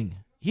nothing.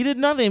 I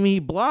mean, he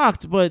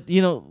blocked, but,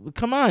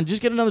 come on,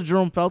 just get another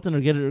Jerome Felton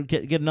or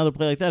get another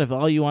play like that if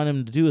all you want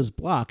him to do is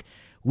block.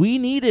 We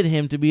needed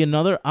him to be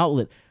another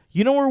outlet.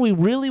 You know where we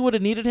really would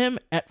have needed him?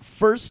 At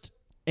 1st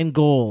and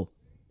goal.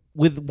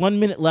 With 1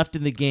 minute left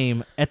in the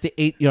game at the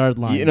 8-yard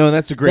line.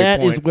 That's a great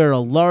point. That is where a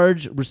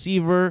large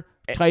receiver,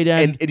 tight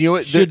end, and you know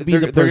what? should be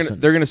the person.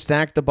 They're going to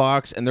stack the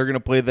box, and they're going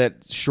to play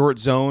that short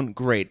zone.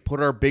 Great.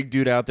 Put our big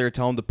dude out there.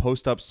 Tell him to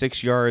post up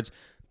 6 yards.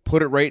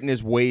 Put it right in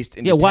his waist.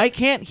 And why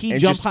can't he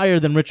jump higher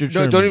than Richard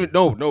Sherman? Don't even.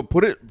 No.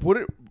 Put it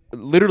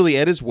literally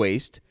at his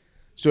waist.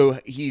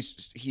 So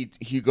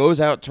he goes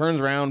out,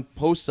 turns around,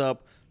 posts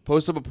up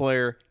a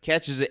player,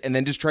 catches it, and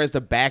then just tries to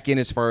back in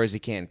as far as he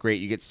can.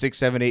 Great. You get 6,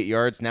 7, 8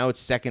 yards. Now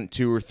it's 2nd,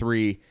 2 or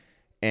 3,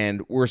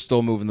 and we're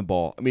still moving the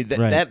ball. I mean,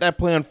 that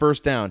play on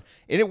 1st down,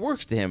 and it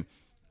works to him.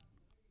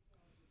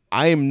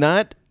 I'm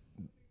not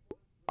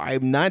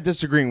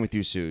disagreeing with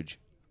you, Suge.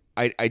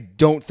 I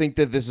don't think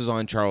that this is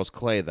on Charles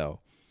Clay, though.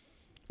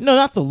 No,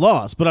 not the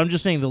loss, but I'm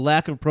just saying the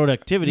lack of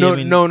productivity.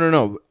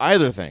 No.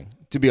 Either thing,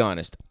 to be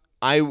honest.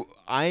 On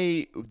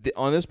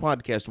this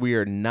podcast, we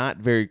are not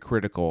very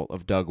critical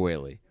of Doug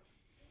Whaley.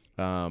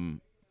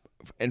 And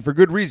for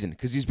good reason,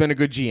 because he's been a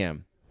good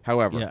GM.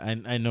 However, yeah,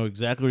 I know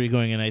exactly where you're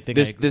going, and I think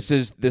this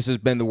has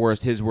been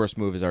his worst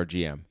move as our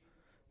GM.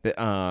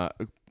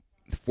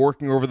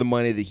 Forking over the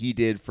money that he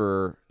did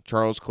for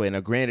Charles Clay. Now,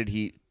 granted,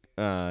 he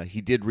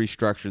did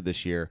restructure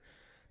this year,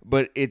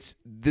 but it's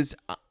this.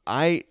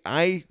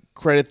 I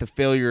credit the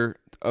failure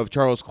of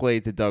Charles Clay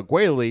to Doug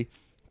Whaley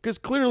because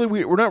clearly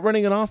we're not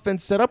running an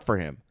offense set up for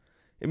him.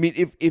 I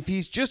mean, if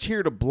he's just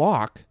here to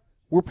block,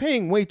 we're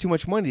paying way too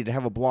much money to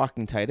have a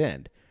blocking tight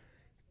end.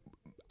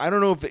 I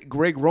don't know if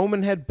Greg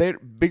Roman had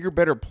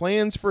better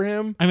plans for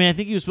him. I mean, I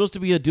think he was supposed to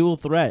be a dual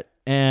threat,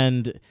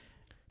 but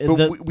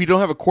we don't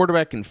have a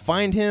quarterback can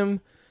find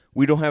him.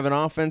 We don't have an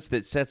offense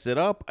that sets it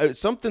up.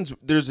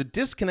 There's a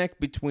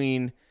disconnect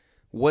between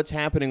what's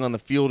happening on the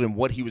field and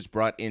what he was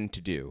brought in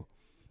to do.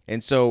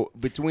 And so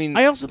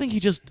I also think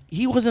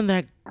he wasn't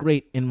that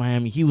great in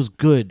Miami. He was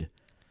good,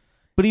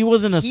 but he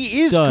wasn't a stud.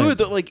 He is good.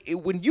 Like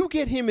when you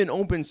get him in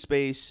open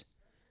space,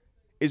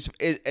 as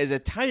a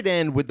tight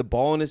end with the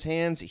ball in his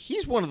hands,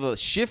 he's one of the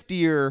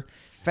shiftier,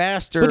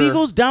 faster. But he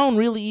goes down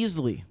really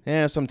easily.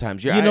 Yeah,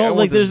 sometimes. Yeah,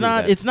 there's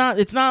not. It's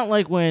not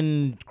like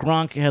when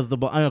Gronk has the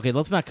ball. Okay,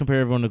 let's not compare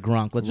everyone to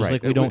Gronk. Let's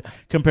just we don't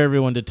compare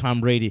everyone to Tom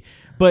Brady.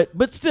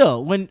 But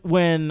still, when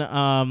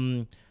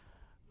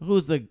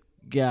who's the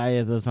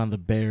guy that's on the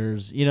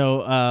Bears?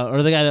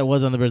 Or the guy that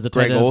was on the Bears, the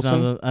tight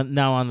end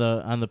now on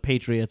the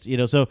Patriots.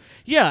 So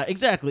yeah,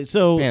 exactly.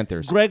 So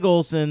Panthers. Greg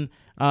Olsen.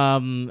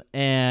 And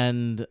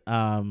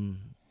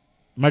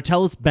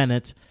Martellus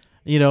Bennett,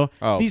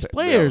 these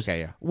players,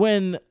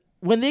 when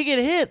they get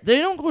hit, they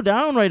don't go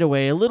down right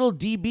away. A little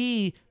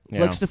DB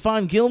like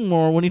Stephon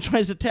Gilmore, when he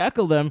tries to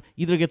tackle them,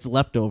 either gets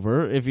left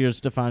over if you're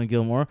Stephon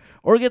Gilmore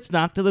or gets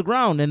knocked to the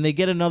ground, and they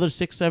get another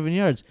 6-7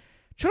 yards.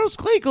 Charles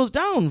Clay goes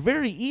down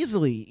very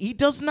easily. He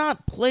does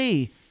not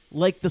play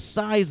like the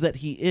size that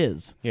he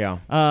is. Yeah.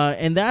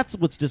 And that's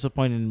what's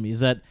disappointing to me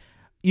is that,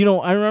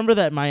 I remember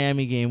that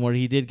Miami game where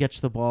he did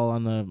catch the ball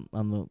on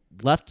the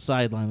left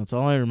sideline. That's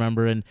all I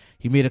remember. And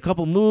he made a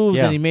couple moves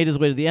and he made his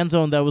way to the end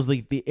zone. That was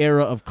like the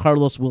era of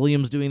Carlos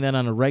Williams doing that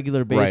on a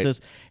regular basis.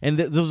 Right. And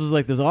this was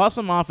like this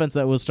awesome offense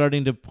that was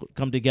starting to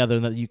come together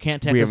and that you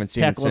can't tackle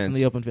us in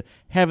the open field.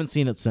 Haven't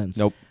seen it since.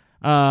 Nope.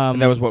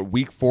 And that was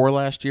week 4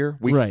 last year?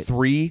 Week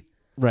 3?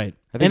 Right.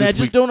 I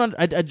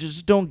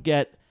just don't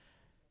get,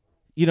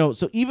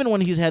 so even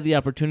when he's had the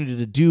opportunity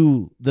to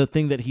do the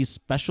thing that he's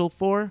special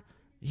for,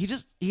 he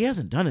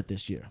hasn't done it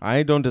this year.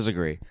 I don't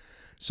disagree.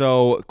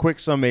 So, quick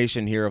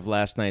summation here of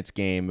last night's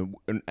game,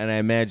 and I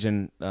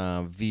imagine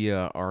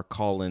via our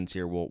call-ins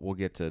here, we'll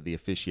get to the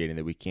officiating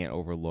that we can't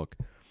overlook.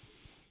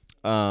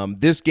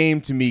 This game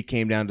to me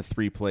came down to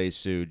 3 plays,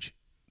 Suge.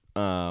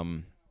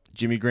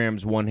 Jimmy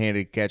Graham's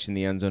one-handed catch in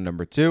the end zone,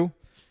 number 2.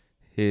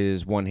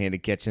 His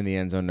one-handed catch in the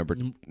end zone,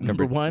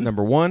 number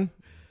 1.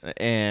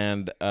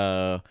 And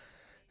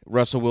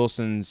Russell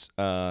Wilson's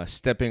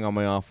stepping on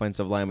my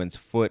offensive lineman's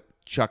foot,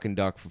 chuck and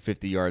duck for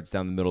 50 yards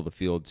down the middle of the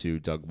field to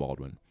Doug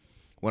Baldwin.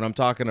 When I'm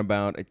talking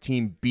about a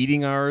team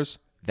beating ours,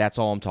 that's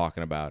all I'm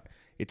talking about.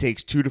 It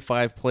takes 2 to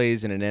 5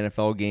 plays in an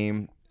NFL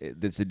game.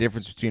 That's the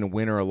difference between a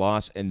win or a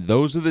loss, and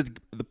those are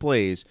the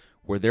plays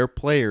where their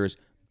players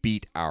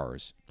beat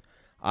ours.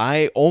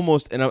 I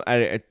almost, and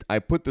I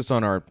put this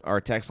on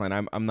our text line.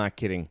 I'm not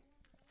kidding.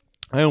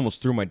 I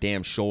almost threw my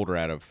damn shoulder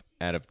out of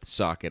the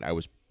socket. I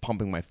was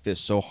pumping my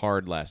fist so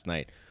hard last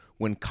night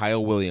when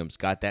Kyle Williams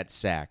got that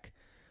sack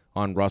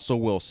on Russell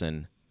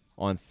Wilson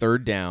on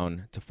 3rd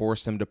down to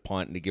force them to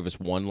punt and to give us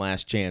one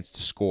last chance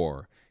to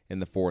score in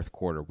the 4th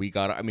quarter.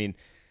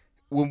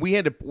 When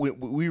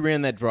we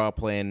ran that draw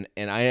play, and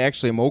I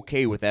actually am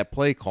okay with that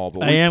play call.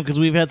 But I am,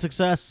 because we've had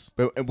success.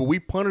 But we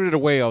punted it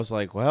away. I was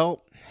like,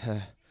 well,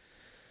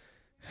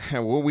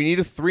 we need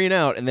a 3 and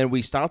out, and then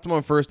we stopped them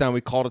on 1st down.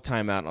 We called a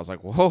timeout, and I was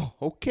like, whoa,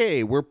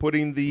 okay, we're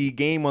putting the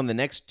game on the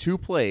next 2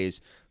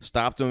 plays.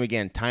 Stopped them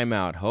again,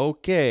 timeout.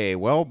 Okay,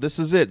 well, this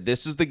is it.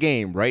 This is the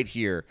game right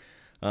here.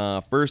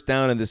 1st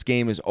down, and this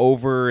game is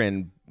over,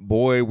 and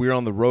boy, we're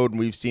on the road, and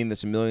we've seen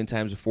this a million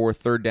times before.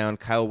 3rd down,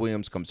 Kyle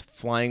Williams comes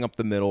flying up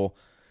the middle,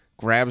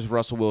 grabs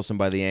Russell Wilson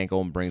by the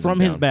ankle, and brings him down.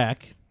 From his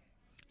back.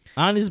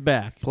 On his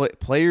back.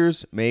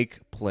 Players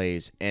make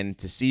plays, and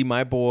to see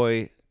my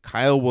boy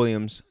Kyle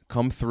Williams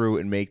come through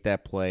and make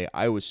that play,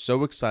 I was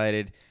so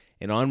excited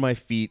and on my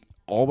feet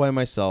all by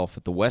myself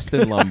at the West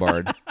End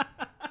Lombard,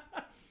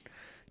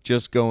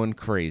 just going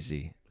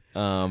crazy.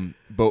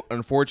 But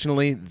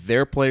unfortunately,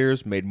 their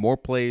players made more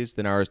plays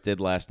than ours did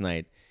last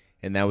night,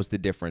 and that was the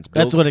difference.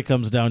 That's what it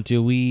comes down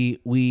to. We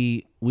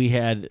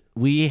had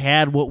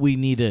what we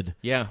needed.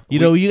 Yeah,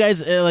 you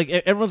guys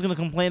everyone's gonna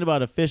complain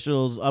about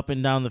officials up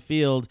and down the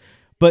field,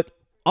 but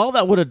all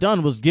that would have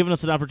done was given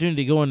us an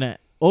opportunity to go into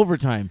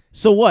overtime.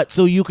 So what?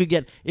 So you could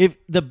get, if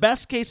the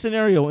best case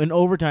scenario in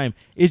overtime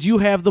is you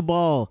have the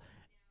ball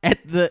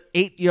at the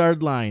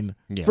 8-yard line,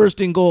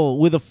 1st and goal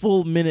with a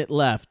full minute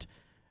left,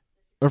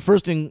 or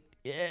first and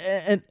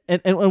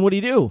what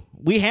do?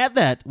 We had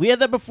that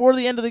before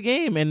the end of the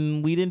game,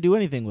 and we didn't do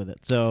anything with it.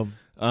 So,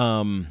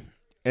 and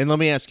let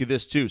me ask you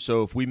this too.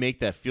 So if we make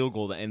that field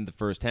goal to end the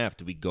 1st half,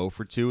 do we go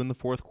for 2 in the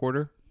 4th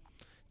quarter?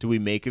 Do we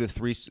make it a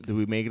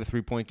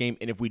 3-point game?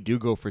 And if we do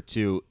go for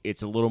 2,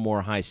 it's a little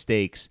more high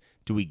stakes.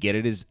 Do we get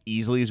it as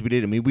easily as we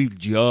did? I mean, we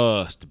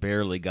just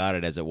barely got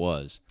it as it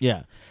was.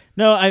 Yeah.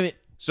 No, I mean,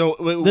 so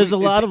there's a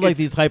lot of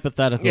these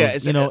hypotheticals.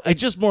 Yeah,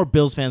 it's just more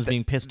Bills fans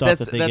being pissed off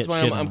that they get shit on.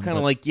 That's why I'm kind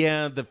of like, the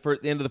end of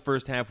the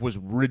 1st half was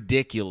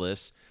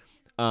ridiculous.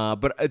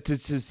 But to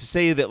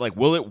say that, like,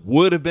 it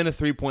would have been a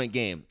 3-point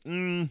game.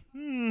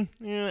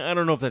 I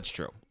don't know if that's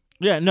true.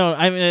 Yeah, no,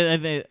 I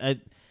mean,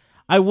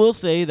 I will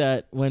say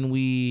that when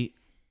we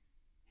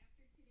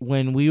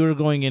were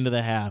going into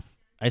the half,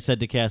 I said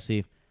to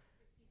Cassie,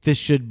 this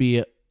should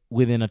be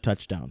within a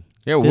touchdown.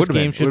 Yeah, this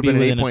game should be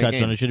within a touchdown.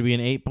 Game. It should be an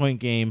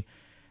 8-point game,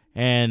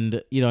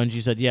 and and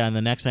she said, and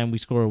the next time we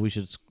score, we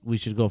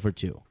should go for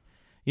 2.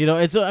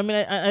 It's. I mean,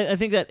 I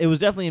think that it was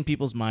definitely in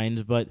people's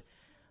minds, but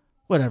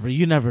whatever.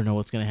 You never know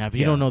what's going to happen.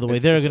 You don't know the way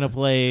they're going to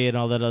play and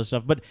all that other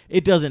stuff. But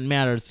it doesn't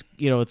matter. It's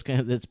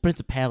it's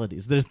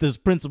principalities. There's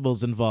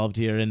principles involved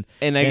here, and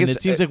I guess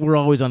it seems like we're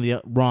always on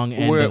the wrong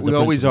end. We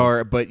always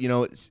are, but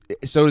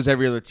so does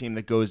every other team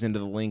that goes into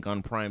the link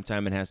on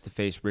primetime and has to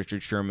face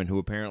Richard Sherman, who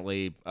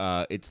apparently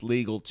it's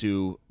legal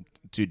to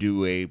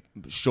do a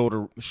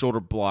shoulder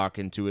block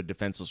into a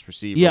defenseless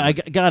receiver. Yeah,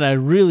 I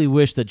really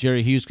wish that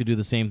Jerry Hughes could do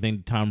the same thing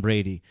to Tom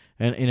Brady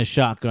and in a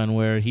shotgun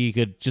where he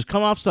could just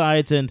come off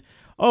sides and.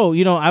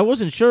 I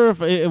wasn't sure if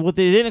what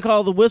they didn't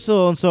call the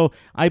whistle, and so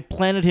I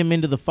planted him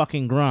into the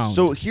fucking ground.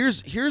 So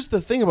here's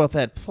the thing about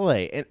that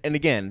play, and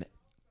again,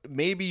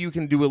 maybe you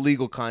can do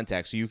illegal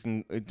contact, so you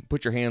can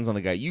put your hands on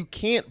the guy. You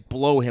can't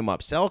blow him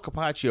up. Sal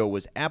Capaccio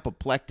was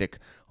apoplectic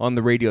on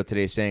the radio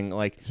today, saying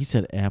like he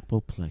said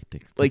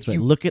apoplectic. Like That's right.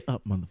 Look it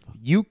up, motherfucker.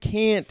 You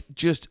can't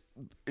just.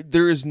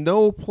 There is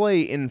no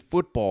play in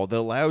football that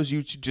allows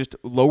you to just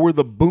lower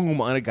the boom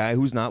on a guy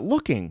who's not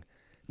looking.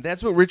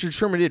 That's what Richard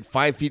Sherman did,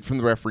 5 feet from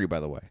the referee, by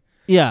the way.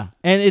 Yeah,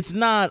 and it's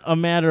not a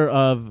matter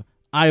of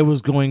I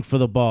was going for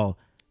the ball.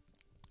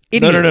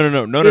 Idiots.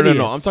 No.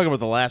 Idiots. I'm talking about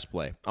the last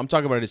play. I'm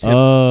talking about his hit.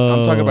 Oh,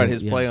 I'm talking about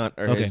his yeah. play on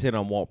Okay. his hit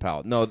on Walt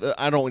Powell. No,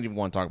 I don't even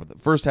want to talk about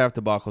the first half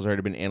debacle's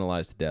already been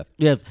analyzed to death.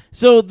 Yes.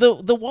 So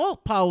the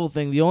Walt Powell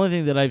thing, the only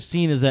thing that I've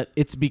seen is that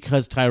it's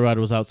because Tyrod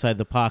was outside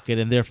the pocket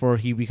and therefore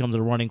he becomes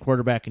a running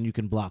quarterback and you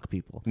can block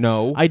people.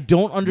 No. I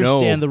don't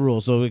understand the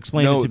rule, so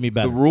explain it to me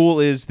better. The rule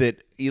is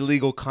that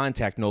illegal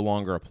contact no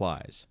longer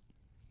applies.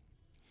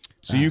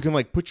 So you can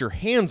like put your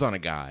hands on a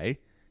guy,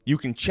 you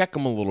can check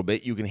him a little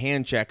bit, you can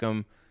hand check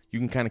him, you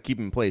can kind of keep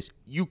him in place.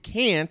 You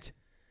can't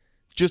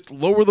just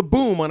lower the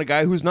boom on a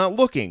guy who's not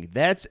looking.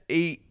 That's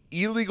a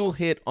illegal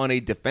hit on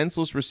a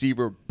defenseless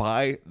receiver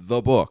by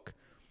the book.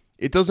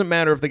 It doesn't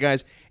matter if the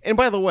guy's... And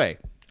by the way...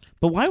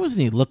 But why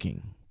wasn't he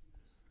looking?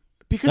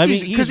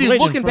 Because he's right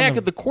looking back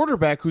at the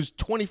quarterback who's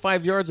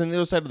 25 yards on the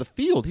other side of the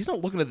field. He's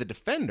not looking at the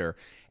defender.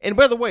 And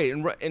by the way,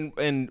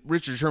 and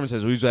Richard Sherman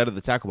says, well, he's out of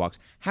the tackle box.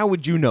 How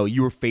would you know?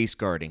 You were face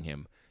guarding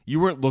him. You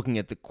weren't looking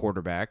at the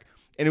quarterback.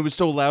 And it was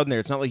so loud in there,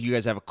 it's not like you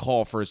guys have a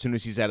call for as soon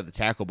as he's out of the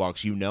tackle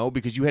box,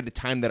 because you had to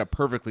time that up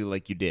perfectly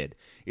like you did.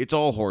 It's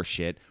all horse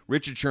shit.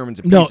 Richard Sherman's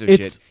a piece of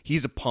shit.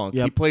 He's a punk.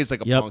 He plays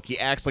like a punk. He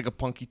acts like a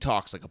punk. He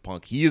talks like a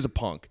punk. He is a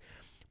punk.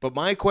 But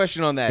my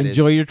question on that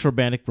Enjoy your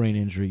traumatic brain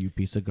injury, you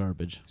piece of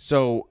garbage.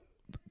 So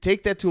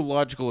take that to a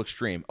logical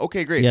extreme.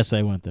 Okay, great. Yes,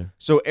 I went there.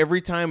 So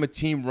every time a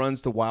team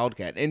runs the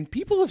Wildcat, and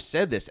people have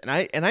said this, and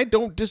I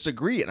don't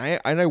disagree, and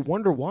I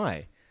wonder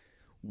why.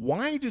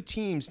 Why do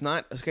teams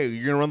not... Okay,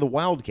 you're going to run the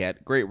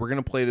Wildcat. Great, we're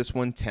going to play this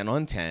one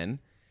 10-on-10,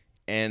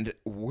 and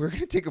we're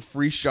going to take a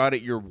free shot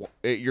at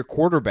your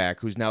quarterback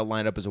who's now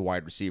lined up as a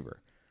wide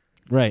receiver.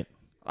 Right.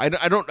 I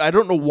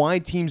don't know why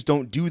teams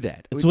don't do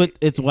that.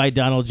 It's why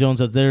Donald Jones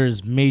says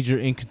there's major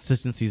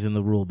inconsistencies in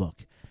the rule book.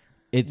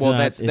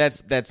 That's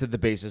at the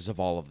basis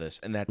of all of this,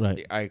 and that's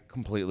right. I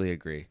completely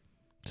agree.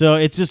 So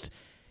it's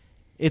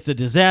a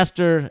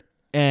disaster.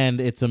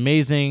 And it's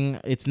amazing.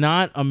 It's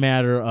not a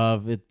matter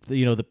of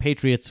the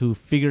Patriots who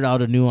figured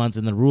out a nuance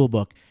in the rule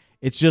book.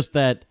 It's just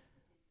that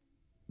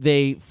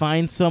they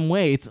find some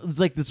way. It's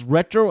like this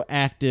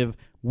retroactive.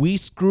 We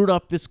screwed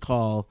up this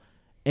call,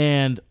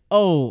 and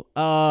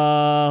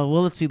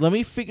let's see. Let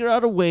me figure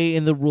out a way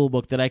in the rule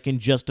book that I can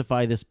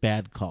justify this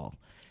bad call.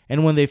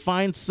 And when they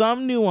find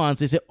some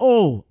nuance, they say,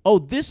 "Oh,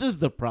 this is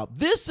the problem.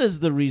 This is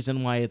the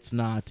reason why it's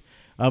not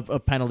a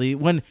penalty."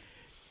 When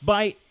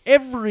by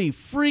every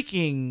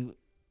freaking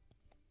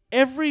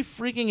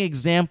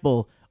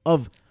example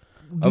of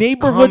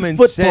neighborhood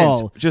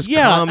football. Sense.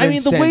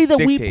 The way that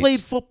dictates. we played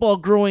football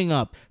growing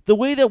up, the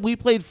way that we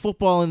played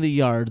football in the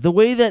yard, the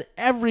way that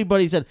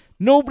everybody said,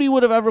 nobody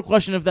would have ever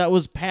questioned if that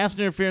was pass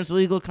interference,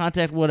 illegal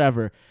contact,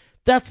 whatever.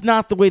 That's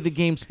not the way the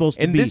game's supposed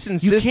to be.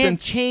 You can't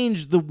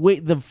change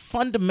the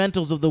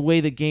fundamentals of the way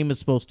the game is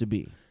supposed to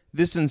be.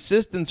 This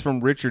insistence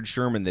from Richard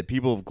Sherman that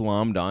people have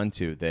glommed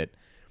onto that,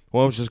 I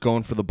was just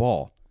going for the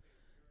ball.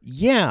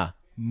 Yeah.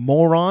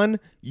 Moron,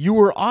 you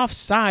were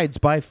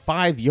offsides by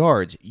 5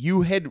 yards.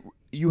 You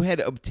had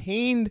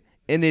obtained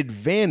an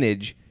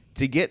advantage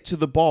to get to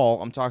the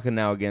ball. I'm talking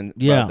now again.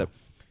 Yeah.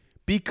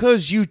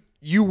 Because you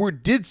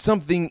did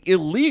something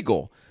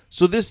illegal.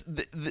 So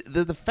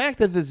the fact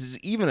that this is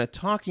even a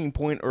talking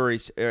point or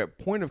a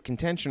point of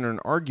contention or an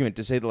argument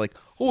to say that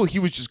he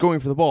was just going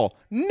for the ball.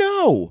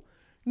 No,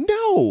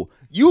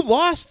 you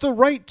lost the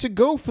right to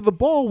go for the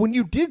ball when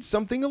you did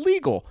something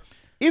illegal.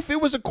 If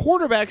it was a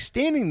quarterback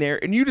standing there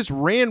and you just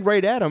ran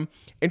right at him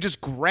and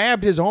just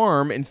grabbed his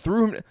arm and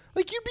threw him,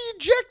 you'd be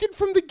ejected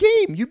from the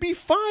game. You'd be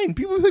fine.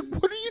 People would be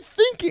like, what are you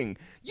thinking?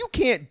 You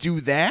can't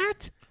do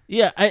that.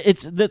 Yeah,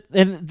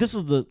 and this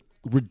is the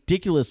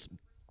ridiculous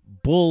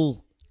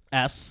bull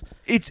s.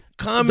 It's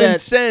common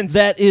sense.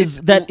 That is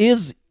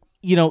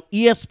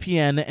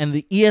ESPN and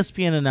the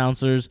ESPN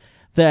announcers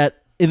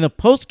that in the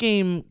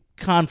post-game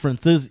conference,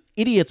 those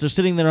idiots are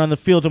sitting there on the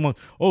field and I'm like,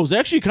 it's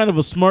actually kind of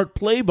a smart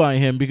play by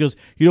him because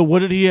what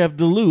did he have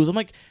to lose? I'm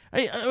like,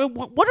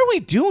 what are we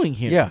doing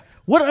here? Yeah.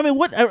 What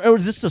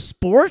is this a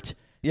sport?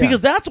 Yeah.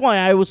 Because that's why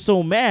I was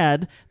so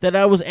mad that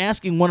I was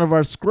asking one of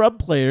our scrub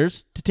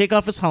players to take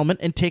off his helmet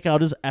and take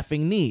out his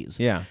effing knees.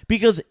 Yeah.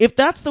 Because if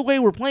that's the way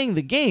we're playing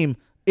the game,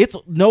 it's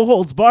no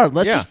holds barred.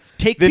 Let's just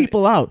take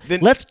people out.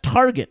 Let's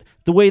target.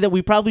 the way that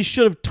we probably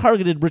should have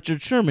targeted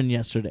Richard Sherman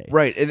yesterday.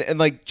 Right, and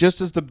like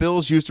just as the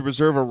Bills used to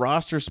reserve a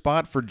roster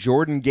spot for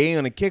Jordan Gay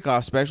on a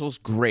kickoff specials,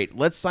 great.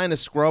 Let's sign a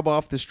scrub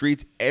off the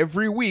streets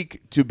every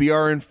week to be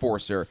our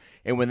enforcer.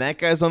 And when that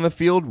guy's on the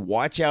field,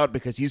 watch out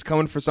because he's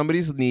coming for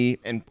somebody's knee.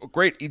 And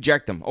great,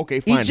 eject him. Okay,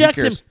 fine. Eject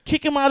who cares? him,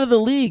 kick him out of the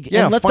league,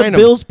 Yeah, and let the fine him.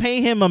 Bills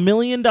pay him $1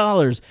 million.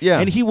 Yeah.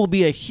 And he will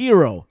be a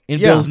hero in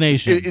Bills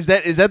Nation. Is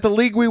that the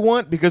league we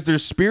want? Because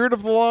there's spirit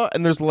of the law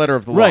and there's letter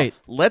of the law. Right.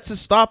 Let's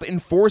stop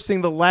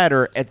enforcing the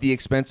latter at the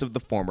expense of the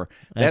former.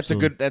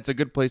 Absolutely. That's a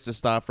good place to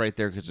stop right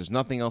there because there's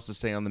nothing else to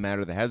say on the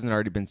matter that hasn't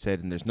already been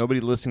said, and there's nobody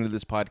listening to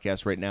this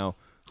podcast right now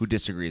who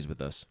disagrees with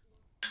us.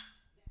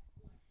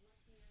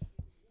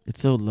 It's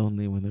so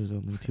lonely when there's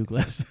only 2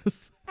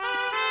 glasses.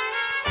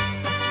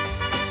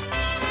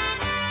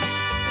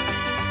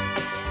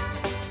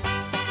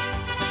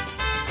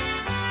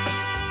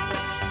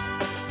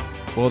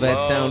 Well,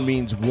 that sound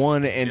means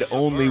one and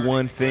only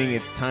one thing.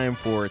 It's time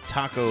for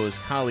Tacos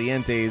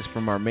Calientes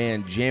from our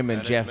man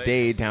Jammin' Jeff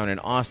Day down in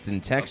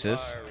Austin,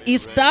 Texas.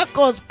 It's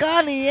tacos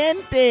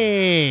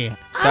caliente. Arriba!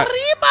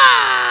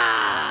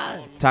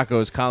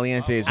 Tacos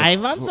Calientes, I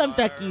want some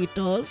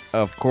taquitos.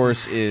 of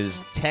course,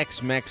 is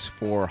Tex-Mex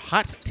for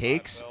hot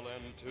takes.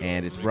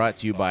 And it's brought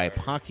to you by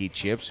Pocky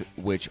Chips,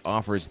 which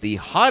offers the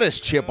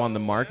hottest chip on the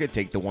market.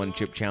 Take the one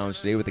chip challenge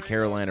today with the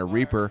Carolina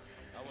Reaper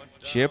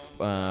chip.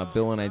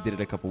 Bill and I did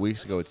it a couple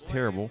weeks ago. It's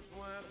terrible.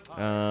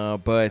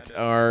 But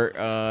our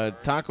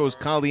Tacos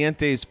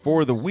Calientes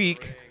for the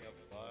week,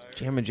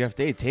 Jammin' Jeff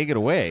Day, take it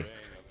away.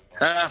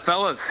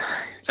 Fellas,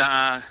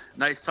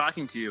 nice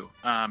talking to you.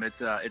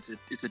 It's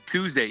a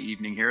Tuesday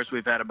evening here, so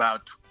we've had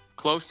about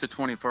close to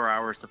 24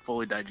 hours to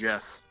fully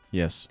digest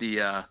Yes.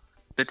 the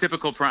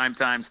typical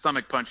primetime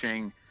stomach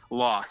punching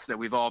loss that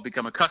we've all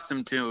become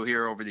accustomed to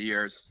here over the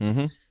years.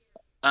 Mm-hmm.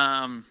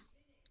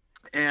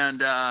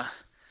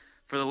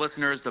 For the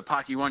listeners, the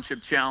Pocky One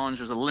Chip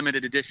Challenge was a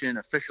limited edition,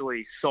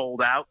 officially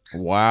sold out.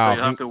 Wow. So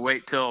you'll have to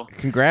wait till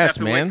Congrats,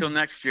 man. wait till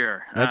next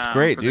year. That's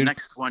great, for dude. the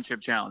next One Chip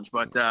Challenge.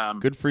 But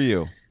Good for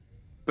you.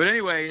 But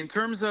anyway, in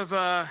terms of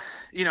Tacos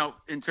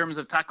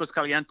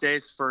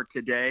Calientes for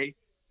today,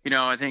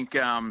 I think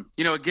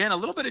again a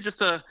little bit of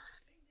just a,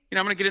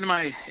 I'm going to get into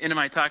my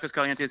Tacos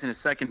Calientes in a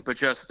second, but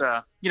just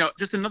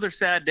just another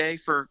sad day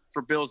for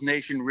Bills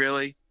Nation,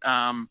 really.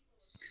 And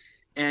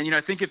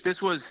I think if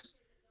this was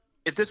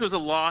a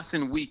loss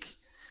in week,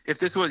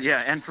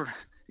 and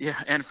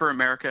for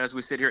America as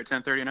we sit here at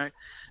 10:30 at night,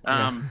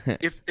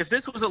 if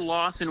this was a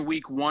loss in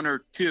week 1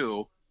 or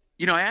 2,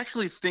 I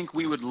actually think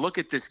we would look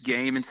at this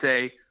game and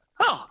say,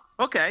 oh,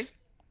 okay,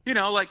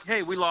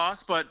 hey, we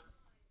lost, but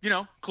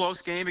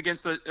close game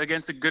against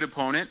a good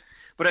opponent.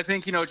 But I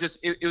think it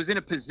was in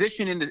a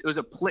position it was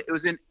at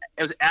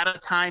a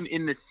time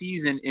in the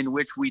season in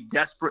which we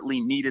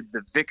desperately needed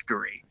the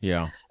victory.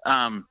 Yeah.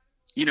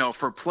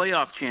 For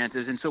playoff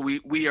chances. And so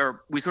we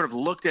sort of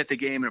looked at the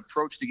game and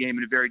approached the game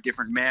in a very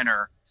different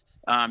manner,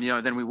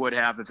 than we would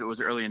have if it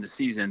was early in the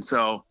season.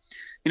 So,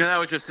 that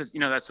was just,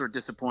 that's sort of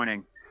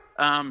disappointing.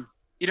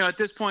 At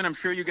this point, I'm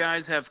sure you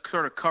guys have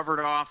sort of covered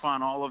off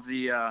on all of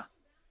the,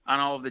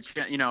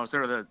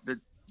 sort of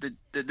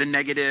the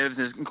negatives,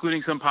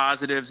 including some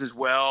positives as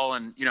well.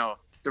 And,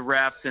 the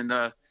refs and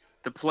the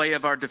play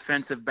of our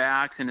defensive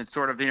backs, and it's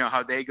sort of,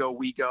 how they go,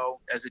 we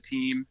go as a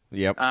team.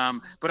 Yep.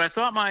 But I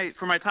thought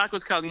for my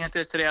Tacos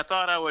Calientes today, I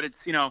thought I would,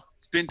 it's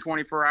been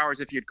 24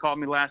 hours. If you'd called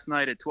me last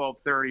night at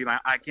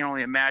 12:30, I can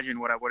only imagine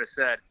what I would have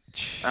said.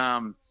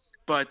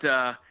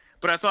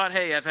 But I thought,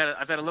 hey, I've had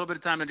a little bit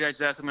of time to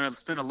digest. I'm going to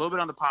spend a little bit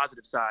on the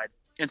positive side.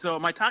 And so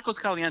my Tacos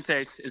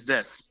Calientes is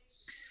this.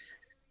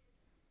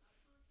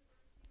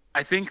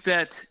 I think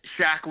that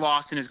Shaq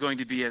Lawson is going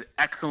to be an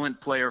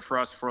excellent player for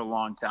us for a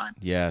long time.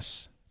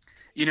 Yes.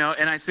 And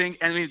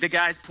the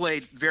guys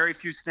played very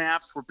few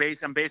snaps.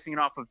 I'm basing it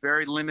off of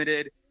very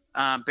limited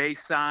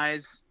base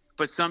size.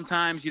 But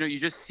sometimes, you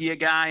just see a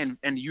guy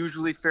and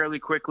usually fairly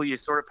quickly it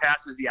sort of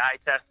passes the eye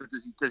test.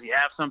 Does he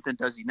have something?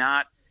 Does he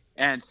not?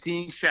 And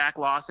seeing Shaq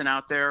Lawson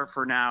out there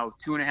for now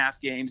 2.5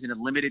 games in a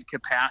limited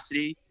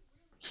capacity,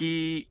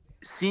 he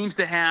seems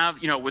to have,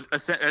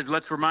 as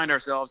let's remind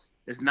ourselves,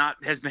 has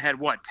had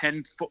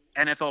 10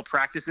 NFL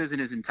practices in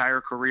his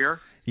entire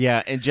career.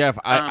 Yeah, and Jeff,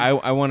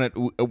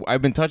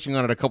 I've been touching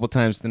on it a couple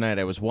times tonight.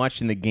 I was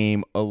watching the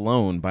game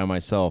alone by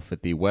myself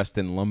at the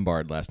Westin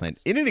Lombard last night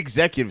in an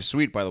executive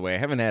suite. By the way, I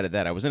haven't added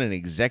that. I was in an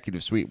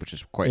executive suite, which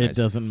is quite nice. It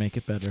doesn't make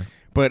it better.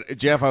 But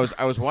Jeff, I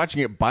was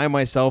watching it by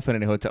myself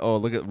in a hotel. Oh,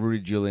 look at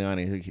Rudy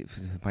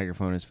Giuliani,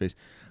 microphone in his face.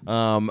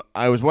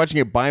 I was watching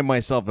it by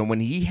myself, and when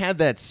he had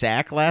that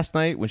sack last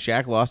night, when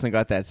Shaq Lawson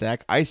got that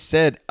sack, I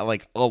said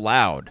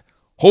aloud,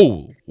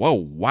 "Oh, whoa,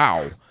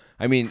 wow!"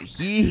 I mean,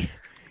 he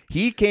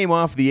came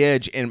off the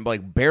edge and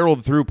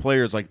barreled through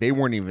players like they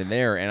weren't even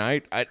there, and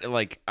I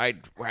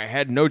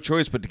had no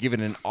choice but to give it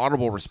an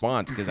audible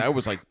response because I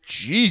was like,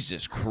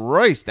 Jesus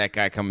Christ, that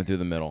guy coming through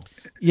the middle.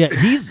 Yeah,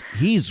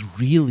 he's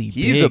really big.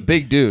 He's a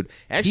big dude.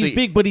 Actually, he's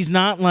big, but he's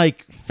not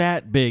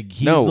fat big.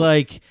 He's No.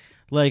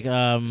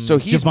 So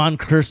he's Javon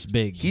Curse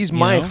big. He's you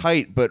my know?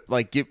 height, but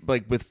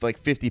with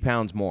 50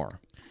 pounds more.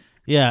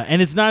 Yeah,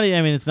 and it's not.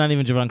 I mean, it's not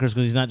even Javon Curse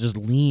because he's not just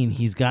lean.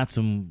 He's got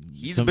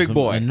He's some a big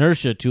boy.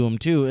 inertia to him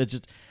too. It's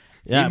just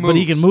but moves.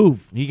 he can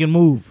move. He can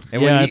move.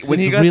 And yeah, when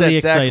he got really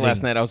that sack exciting.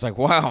 last night, I was like,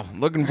 wow,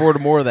 looking forward to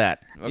more of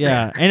that. Okay.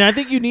 Yeah, and I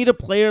think you need a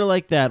player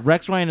like that.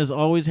 Rex Ryan has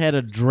always had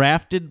a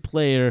drafted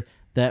player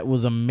that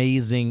was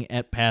amazing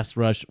at pass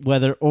rush,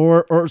 whether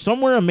or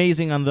somewhere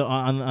amazing on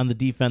the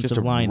defensive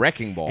Just a line,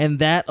 wrecking ball. and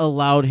that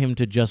allowed him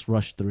to just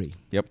rush 3.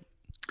 Yep.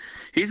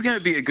 He's going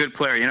to be a good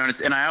player,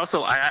 and I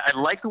also I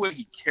like the way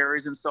he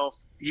carries himself.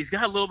 He's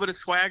got a little bit of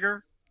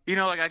swagger,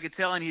 like I could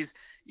tell, and he's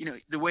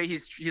the way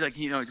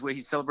the way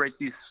he celebrates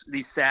these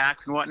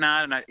sacks and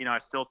whatnot, and I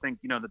still think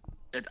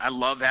I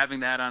love having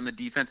that on the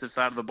defensive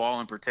side of the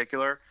ball in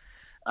particular.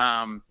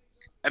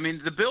 I mean,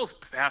 the Bills'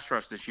 pass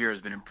rush this year has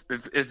been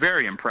is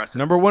very impressive.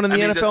 Number 1 in the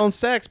NFL in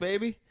sacks,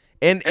 baby.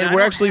 And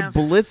we're actually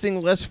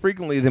blitzing less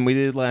frequently than we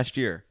did last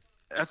year.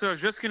 That's what I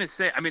was just gonna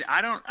say. I mean,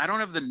 I don't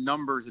have the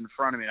numbers in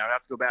front of me. I'd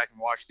have to go back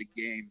and watch the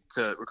game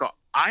to recall.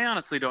 I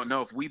honestly don't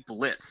know if we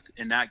blitzed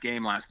in that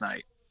game last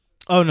night.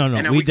 Oh no,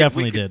 we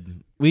definitely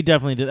did. We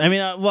definitely did. I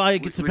mean,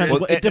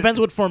 it depends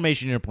what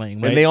formation you're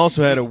playing, right? And they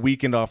also had a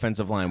weakened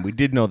offensive line. We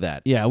did know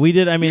that. Yeah, we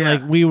did. I mean,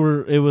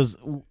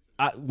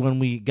 when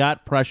we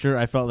got pressure,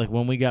 I felt like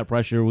when we got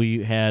pressure,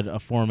 we had a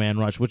 4-man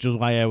rush, which is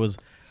why I was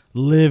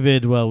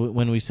livid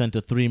when we sent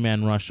a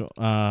 3-man rush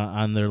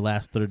on their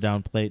last third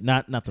down play.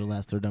 Not their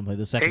last third down play,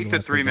 the second. Hate the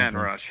 3-man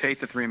rush.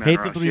 Hate the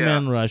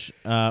 3-man rush.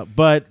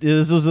 But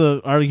this was an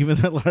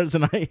argument that Lars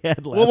and I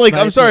had last night.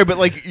 I'm sorry,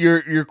 but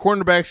your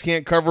cornerbacks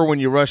can't cover when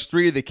you rush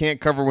 3. They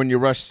can't cover when you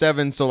rush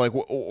 7. So right,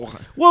 what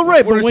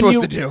are we when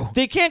supposed to do?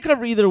 They can't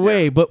cover either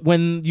way. But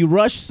when you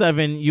rush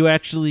 7, you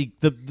actually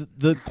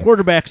the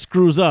quarterback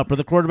screws up, or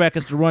the quarterback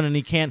has to run and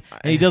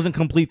he doesn't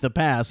complete the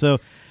pass. So.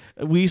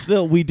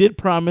 We did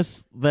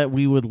promise that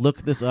we would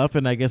look this up,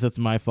 and I guess it's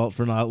my fault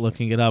for not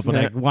looking it up. But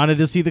I wanted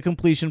to see the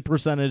completion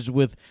percentage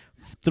with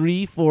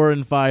 3, 4,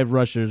 and 5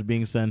 rushers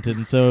being sent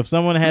in. So if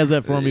someone has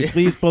that for me,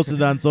 please post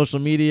it on social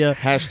media.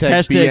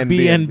 Hashtag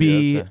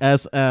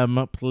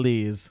BNBSM,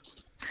 please.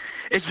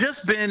 It's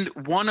just been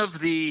one of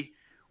the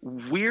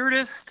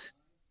weirdest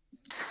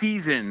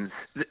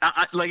seasons,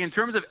 like in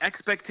terms of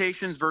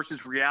expectations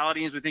versus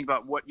reality, as we think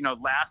about what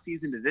last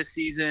season to this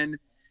season.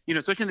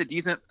 Especially on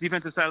the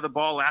defensive side of the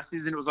ball, last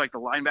season it was like the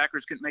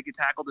linebackers couldn't make a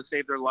tackle to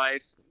save their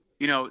life,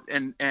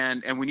 and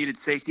we needed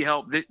safety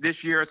help.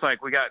 This year it's like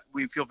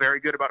we feel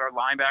very good about our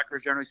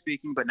linebackers generally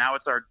speaking, but now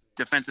it's our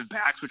defensive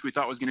backs, which we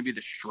thought was going to be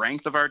the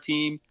strength of our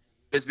team,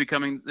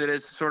 that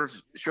is sort of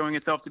showing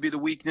itself to be the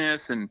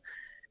weakness, and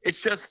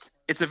it's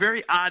a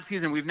very odd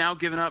season. We've now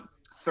given up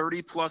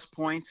 30 plus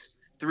points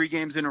 3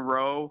 games in a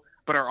row.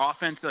 But our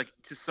offense,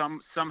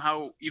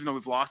 somehow, even though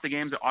we've lost the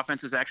games, the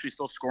offense is actually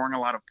still scoring a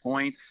lot of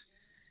points.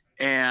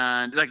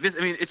 And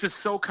it's just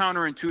so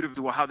counterintuitive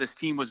to how this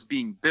team was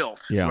being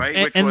built,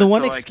 right? And the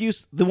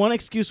one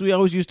excuse we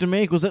always used to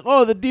make was that,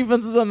 the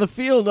defense is on the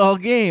field all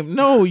game.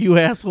 No, you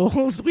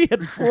assholes. We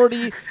had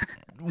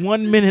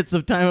 41 minutes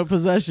of time of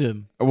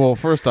possession. Well,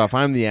 first off,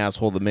 I'm the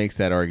asshole that makes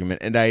that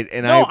argument, I'm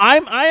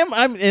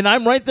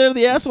right there,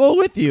 the asshole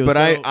with you. But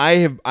so.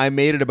 I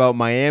made it about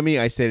Miami.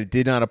 I said it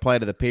did not apply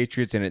to the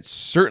Patriots, and it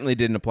certainly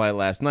didn't apply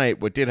last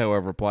night. What did,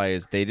 however, apply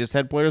is they just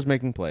had players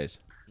making plays.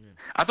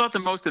 I thought the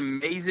most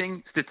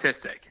amazing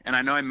statistic, and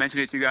I know I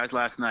mentioned it to you guys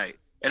last night,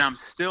 and I'm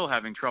still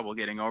having trouble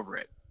getting over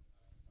it,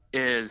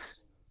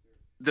 is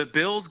the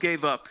Bills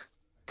gave up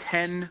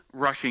 10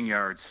 rushing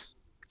yards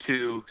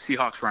to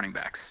Seahawks running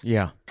backs.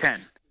 Yeah.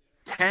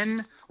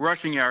 10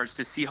 rushing yards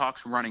to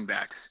Seahawks running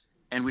backs,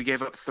 and we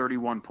gave up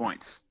 31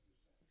 points.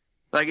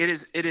 Like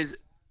it's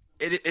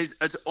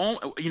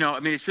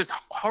just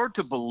hard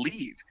to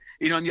believe.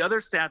 And the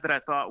other stat that I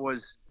thought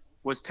was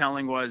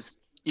telling was,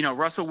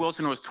 Russell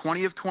Wilson was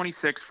 20 of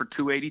 26 for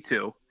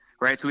 282,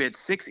 right? So we had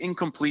 6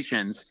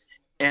 incompletions.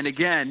 And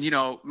again,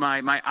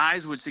 my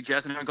eyes would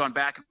suggest, and I haven't gone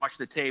back and watched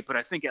the tape, but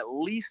I think at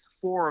least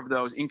 4 of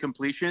those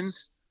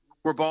incompletions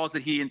were balls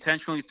that he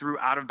intentionally threw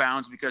out of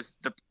bounds because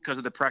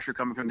of the pressure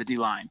coming from the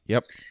D-line.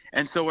 Yep.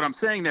 And so what I'm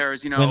saying there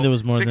is, when there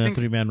was more than a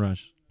 3-man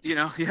rush. 6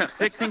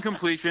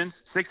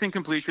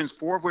 incompletions,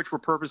 4 of which were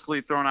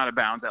purposely thrown out of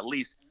bounds at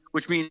least,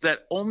 which means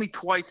that only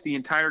twice the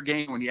entire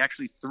game when he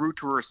actually threw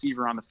to a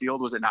receiver on the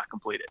field was it not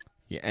completed.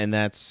 Yeah, and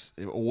that's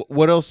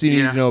what else do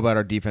you need to know about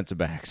our defensive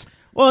backs?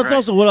 Well, it's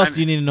also what else do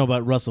you need to know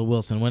about Russell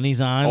Wilson when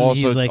he's on?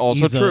 Also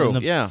he's true. An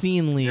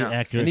obscenely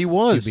accurate. And he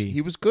was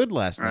QB. Good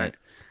last night.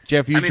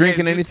 Jeff, you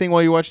drinking anything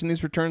while you're watching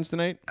these returns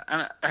tonight?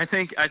 I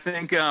think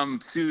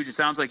Suge, it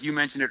sounds like you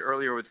mentioned it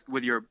earlier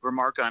with your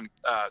remark on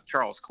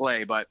Charles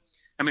Clay, but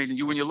when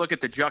you look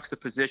at the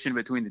juxtaposition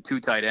between the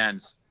 2 tight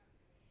ends.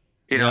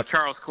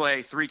 Charles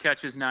Clay, 3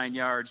 catches, 9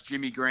 yards.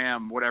 Jimmy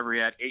Graham, whatever he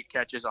had, 8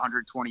 catches,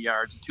 120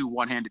 yards, 2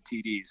 one-handed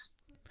TDs.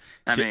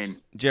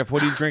 Jeff,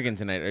 what are you drinking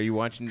tonight? Are you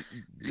watching?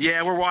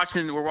 Yeah, we're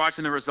watching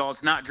the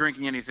results. Not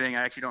drinking anything.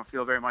 I actually don't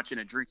feel very much in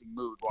a drinking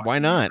mood. Why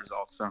not? The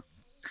results, so,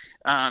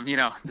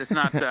 it's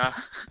not.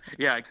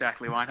 Yeah,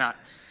 exactly. Why not?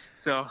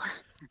 So,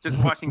 Just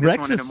watching this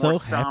Rex one in a is more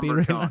so happy somber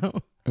right tone.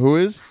 now. Who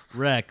is?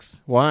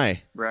 Rex,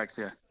 Why? Rex,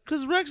 yeah.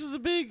 because Rex is a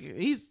big.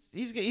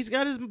 He's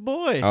got his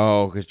boy.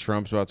 Oh, because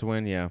Trump's about to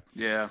win. Yeah.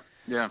 Yeah.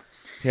 Yeah.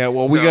 Yeah.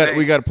 Well, So,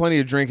 we got plenty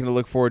of drinking to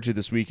look forward to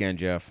this weekend,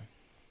 Jeff.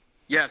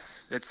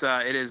 Yes,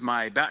 it is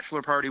my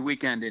bachelor party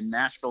weekend in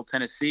Nashville,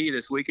 Tennessee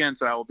this weekend.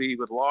 So I will be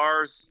with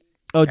Lars.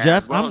 Oh, as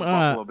Jeff, well as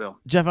Buffalo Bill.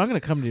 Jeff, I'm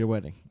gonna come to your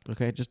wedding.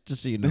 Okay, just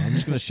so you know, I'm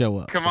just gonna show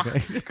up. Come on,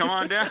 okay? come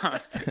on down.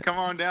 Come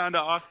on down to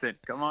Austin.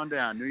 Come on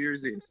down. New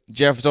Year's Eve.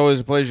 Jeff, it's always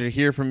a pleasure to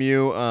hear from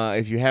you.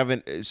 If you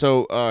haven't,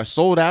 sold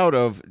out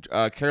of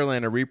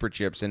Carolina Reaper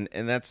chips, and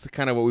that's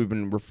kind of what we've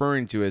been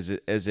referring to as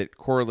it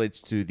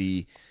correlates to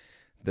the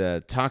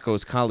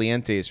tacos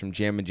calientes from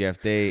Jam and Jeff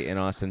Day in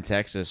Austin,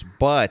 Texas.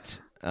 But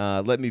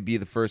let me be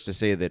the first to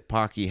say that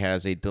Pocky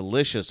has a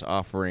delicious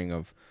offering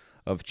of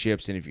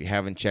chips, and if you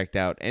haven't checked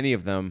out any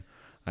of them,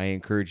 I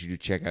encourage you to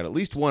check out at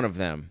least one of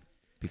them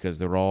because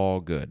they're all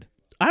good.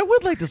 I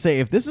would like to say,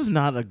 if this is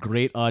not a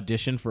great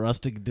audition for us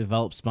to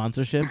develop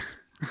sponsorships,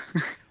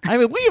 I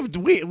mean,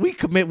 we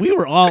commit. We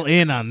were all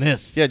in on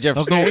this. Yeah, Jeff,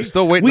 okay?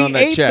 still waiting we on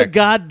that ate check. The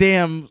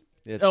goddamn.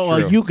 It's well,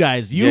 true. you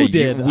guys, Yeah,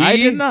 did. I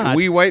did not.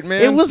 We white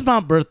man. It was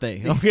my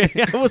birthday. Okay,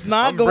 I was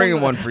not I'm going.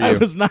 bringing one for you. I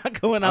was not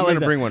going out I'm like gonna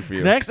that. bring one for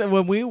you. Next,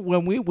 when we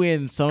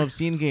win some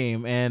obscene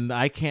game and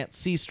I can't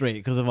see straight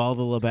because of all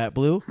the Labatt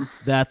Blue,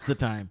 that's the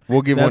time.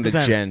 We'll give That's one the to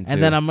time. Jen, too.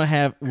 and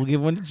then we'll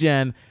give one to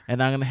Jen,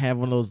 and I'm gonna have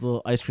one of those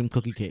little ice cream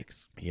cookie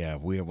cakes. Yeah,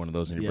 we have one of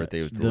those on your Yeah, birthday.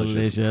 It was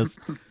delicious.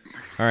 delicious.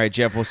 All right,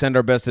 Jeff, we'll send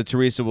our best to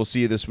Teresa. We'll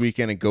see you this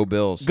weekend, and go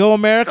Bills. Go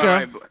America. All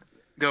right,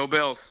 go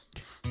Bills.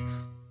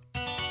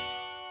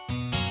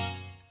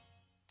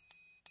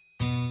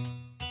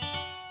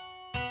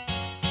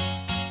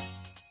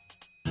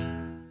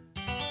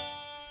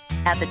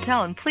 At the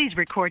tone, please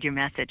record your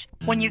message.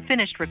 When you've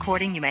finished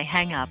recording, you may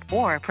hang up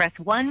or press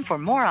 1 for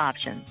more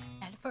options.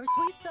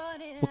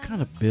 What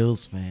kind of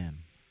Bills fan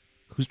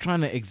who's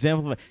trying to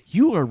exemplify?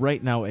 You are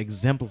right now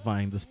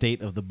exemplifying the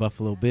state of the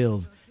Buffalo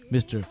Bills,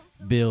 Mr.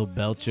 Bill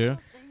Belcher.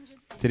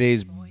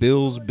 Today's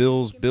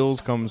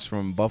Bills comes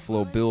from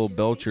Buffalo Bill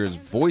Belcher's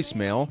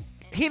voicemail.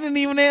 He didn't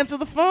even answer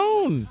the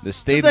phone. The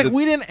state It's of like the-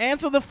 we didn't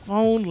answer the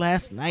phone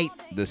last night.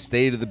 The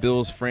state of the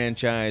Bills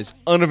franchise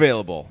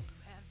unavailable.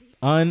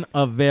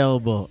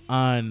 Unavailable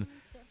on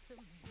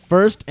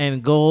 1st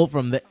and goal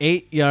from the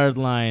 8-yard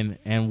line.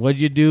 And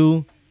what'd you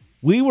do?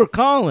 We were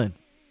calling.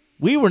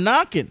 We were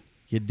knocking.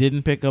 You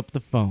didn't pick up the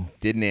phone.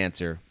 Didn't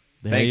answer.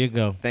 There Thanks, you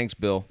go. Thanks,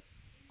 Bill.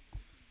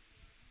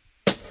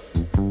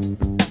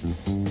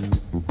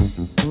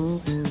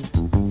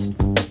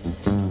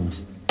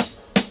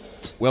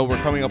 Well,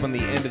 we're coming up on the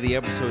end of the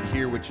episode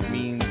here, which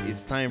means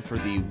it's time for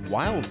the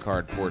wild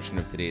card portion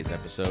of today's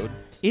episode.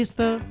 It's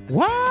the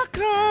wild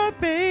card,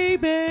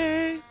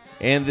 baby.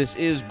 And this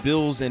is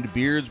Bills and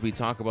Beards. We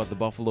talk about the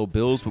Buffalo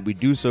Bills, but we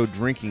do so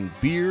drinking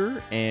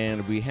beer.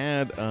 And we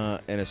had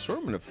an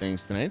assortment of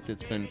things tonight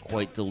that's been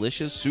quite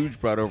delicious. Suge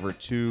brought over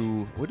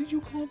two, what did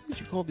you call them? Did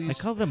you call these?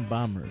 I call them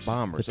bombers.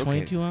 Bombers, The okay.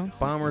 22 ounces.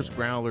 Bombers, Yeah.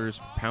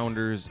 growlers,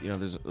 pounders. You know,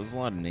 there's a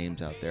lot of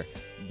names out there.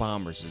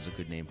 Bombers is a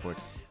good name for it.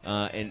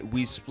 And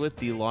we split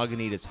the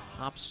Lagunitas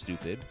Hop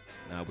Stupid,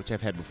 which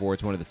I've had before.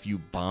 It's one of the few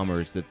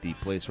bombers that the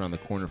place around the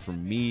corner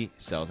from me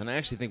sells. And I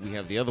actually think we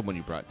have the other one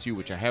you brought too,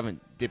 which I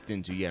haven't dipped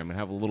into yet. I'm going to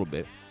have a little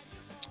bit.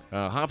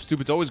 Hop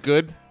Stupid's always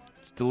good.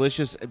 It's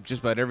delicious.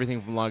 Just about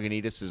everything from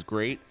Lagunitas is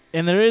great.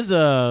 And there is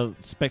a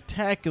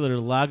spectacular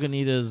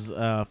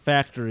Lagunitas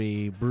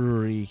factory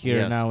brewery here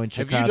Yes. now in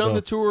Chicago. Have you done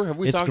the tour? Have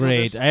we It's talked great.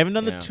 about this? I haven't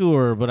done Yeah. the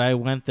tour, but I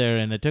went there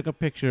and I took a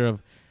picture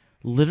of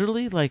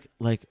literally like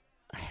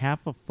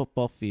half a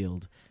football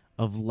field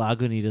of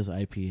Lagunitas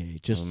IPA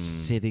just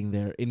sitting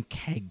there in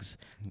kegs.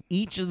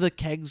 Each of the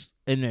kegs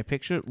in my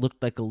picture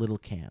looked like a little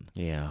can.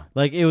 Yeah.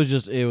 Like it was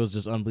just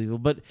unbelievable.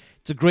 But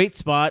it's a great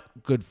spot,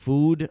 good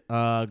food,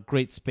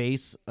 great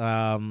space.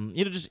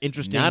 Just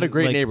interesting. Not a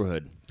great like,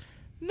 neighborhood.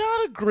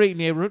 Not a great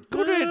neighborhood.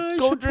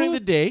 Go during the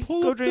day.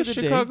 Pull Go up during the the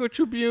Chicago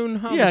Tribune go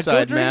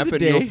homicide during map, the and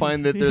day. you'll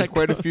find that there's Yeah,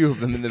 quite a go- few of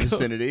them in the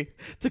vicinity. day.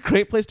 It's a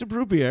great place to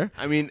brew beer.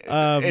 I mean,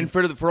 Um, and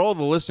for all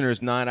the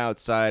listeners not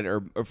outside,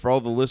 or for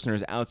all the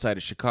listeners outside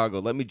of Chicago,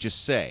 let me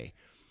just say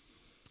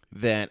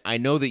that I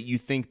know that you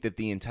think that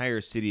the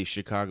entire city of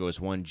Chicago is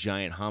one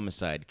giant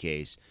homicide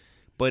case,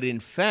 but in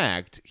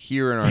fact,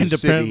 here in our And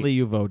city, apparently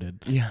you voted.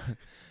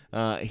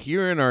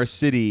 here in our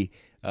city,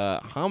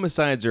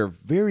 homicides are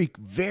very,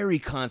 very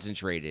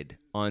concentrated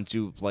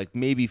onto like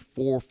maybe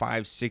 4,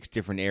 5, 6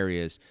 different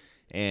areas.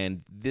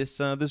 And this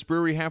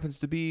brewery happens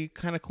to be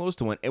kind of close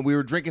to one. And we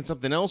were drinking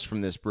something else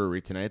from this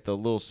brewery tonight, the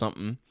Little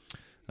Something,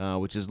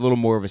 which is a little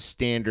more of a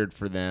standard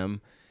for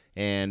them.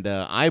 And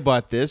I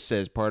bought this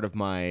as part of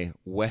my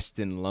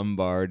Weston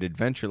Lombard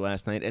adventure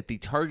last night at the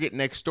Target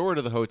next door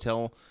to the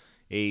hotel,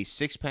 a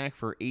 6-pack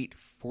for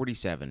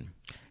 $8.47.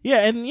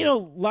 Yeah, and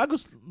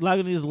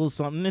Lagunitas is a little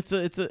something. It's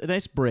a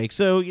nice break.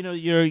 So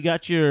you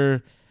got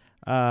your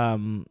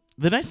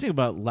the nice thing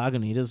about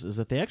Lagunitas is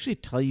that they actually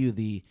tell you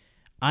the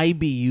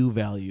IBU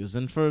values.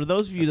 And for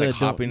those of you That's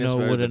that like don't hoppiness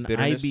know or what the an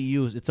bitterness?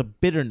 IBU is, it's a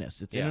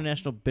bitterness. It's Yeah.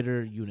 International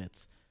Bitter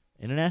Units.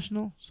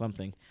 International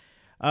something.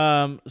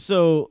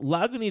 So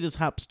Lagunitas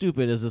Hop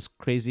Stupid is this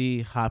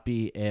crazy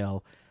hoppy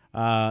ale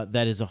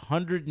that is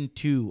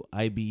 102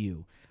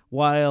 IBU,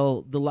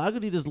 while the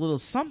Lagunitas Little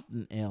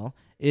Something Ale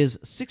is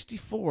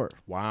 64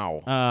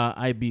 Wow.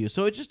 IBU.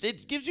 So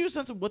it gives you a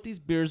sense of what these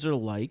beers are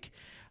like.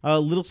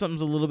 Little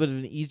Something's a little bit of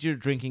an easier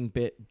drinking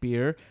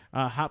beer.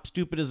 Hop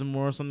Stupid is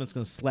more something that's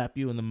going to slap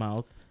you in the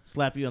mouth,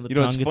 slap you on the You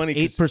know, tongue. it's funny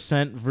 'cause- It's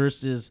 8%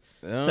 versus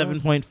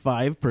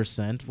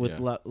 7.5% with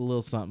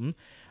Little Something.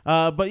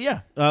 But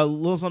yeah,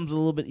 Little Something's a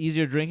little bit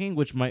easier drinking,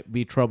 which might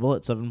be trouble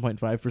at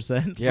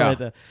 7.5%.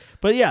 Yeah.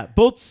 But yeah,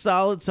 both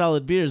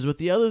solid beers. But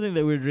the other thing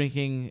that we're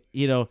drinking,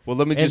 Well,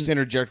 let me just and-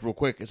 interject real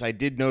quick, because I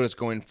did notice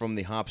going from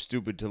the Hop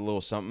Stupid to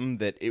Little Something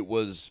that it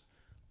was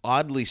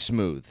oddly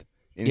smooth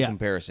in Yeah.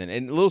 comparison.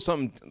 And Little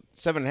Something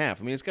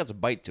 7.5. I mean, it's got some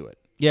bite to it.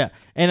 Yeah,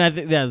 and I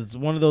think that's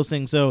one of those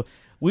things. So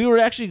we were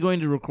actually going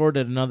to record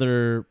at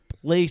another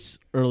place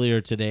earlier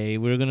today.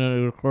 We were going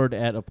to record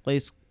at a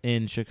place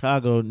in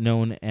Chicago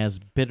known as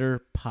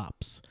Bitter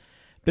Pops.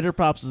 Bitter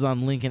Pops is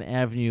on Lincoln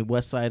Avenue,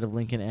 west side of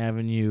Lincoln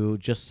Avenue,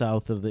 just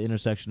south of the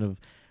intersection of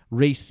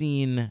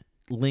Racine,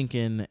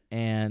 Lincoln,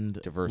 and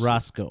Diversity.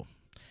 Roscoe.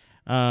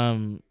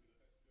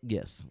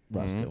 Yes,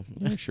 Roscoe.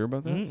 You sure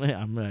about that?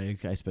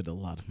 Yeah, I spent a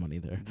lot of money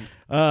there.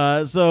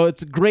 So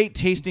it's a great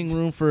tasting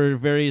room for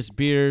various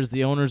beers.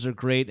 The owners are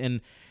great,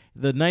 and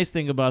the nice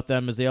thing about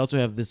them is they also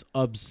have this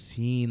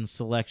obscene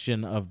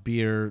selection of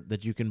beer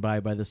that you can buy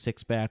by the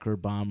six-pack or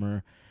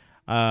bomber.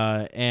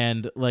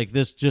 And like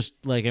this,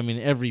 just like, I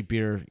mean, every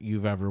beer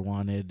you've ever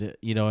wanted,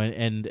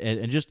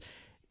 and just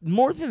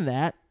more than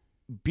that,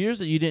 beers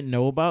that you didn't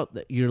know about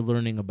that you're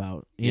learning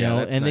about, you know,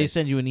 that's and they nice.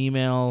 send you an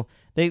email.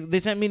 They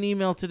sent me an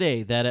email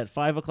today that at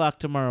 5:00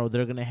 tomorrow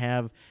they're going to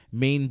have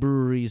Maine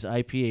Brewery's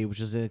IPA, which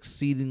is an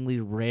exceedingly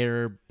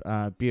rare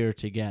beer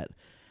to get.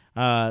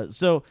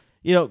 So,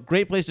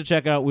 great place to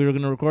check out. We were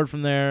going to record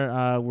from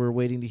there. We're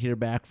waiting to hear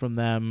back from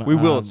them. We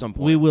will at some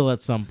point. We will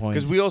at some point.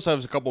 Because we also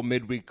have a couple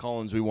midweek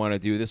call-ins we want to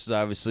do. This is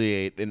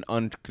obviously an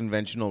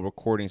unconventional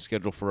recording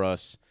schedule for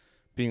us,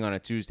 being on a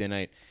Tuesday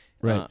night.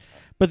 Right.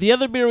 But the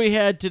other beer we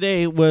had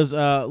today was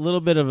a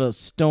little bit of a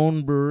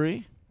Stone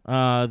Brewery.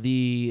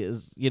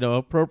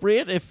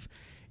 Appropriate if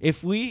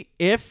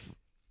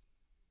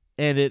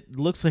and it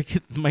looks like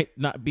it might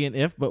not be an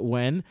if, but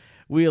when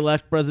we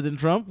elect President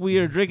Trump, we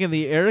are drinking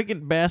the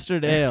Arrogant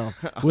Bastard Ale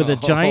with a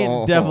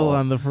giant devil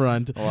on the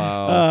front.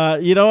 Wow.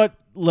 You know what?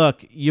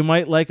 Look, you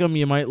might like them,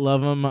 you might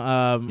love them.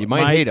 You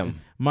might hate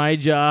them. My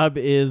job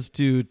is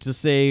to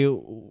say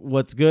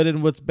what's good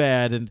and what's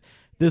bad, and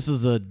this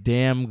is a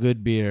damn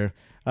good beer.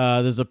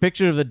 There's a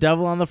picture of the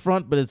devil on the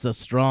front, but it's a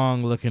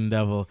strong-looking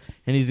devil,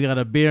 and he's got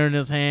a beer in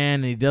his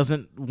hand, and he's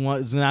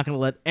not going to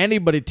let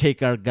anybody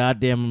take our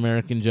goddamn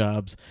American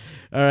jobs.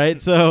 All right,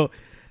 so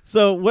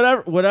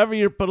whatever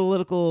your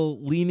political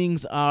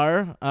leanings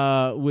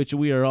are, which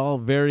we are all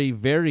very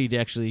varied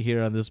actually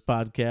here on this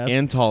podcast,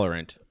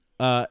 Intolerant.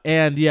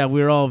 and yeah,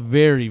 we're all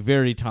very,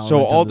 very tolerant.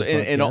 So on this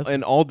podcast.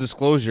 in all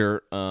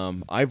disclosure,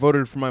 I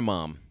voted for my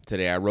mom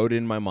today. I wrote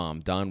in my mom,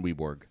 Don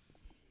Weborg.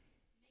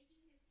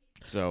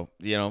 So,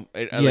 you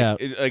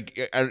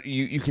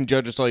can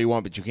judge us all you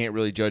want, but you can't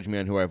really judge me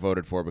on who I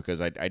voted for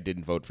because I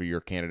didn't vote for your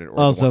candidate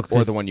or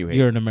the one you hate.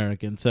 You're an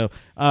American. So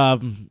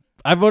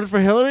I voted for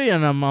Hillary,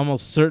 and I'm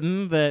almost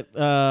certain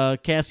that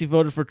Cassie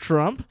voted for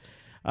Trump.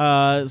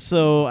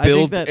 So I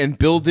think that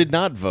Bill did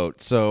not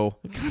vote. So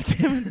God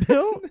damn it,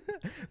 Bill.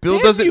 Bill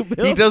Damn doesn't. you,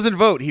 Bill. He doesn't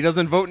vote. He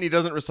doesn't vote, and he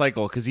doesn't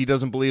recycle because he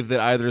doesn't believe that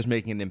either is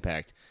making an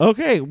impact.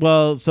 Okay,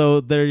 well, so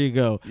there you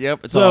go.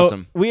 Yep, it's So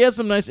awesome. we had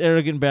some nice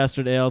Arrogant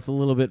Bastard Ale. It's a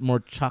little bit more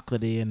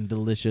chocolatey and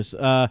delicious.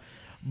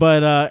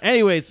 But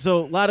anyway, so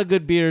a lot of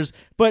good beers.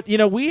 But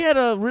we had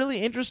a really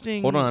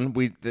interesting. Hold on,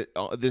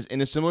 this in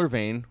a similar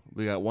vein.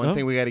 We got one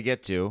thing we got to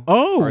get to.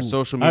 Oh, our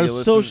social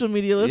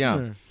media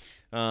listener.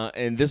 Yeah,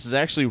 and this is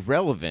actually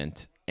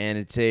relevant. And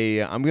it's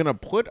I'm going to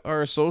put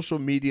our social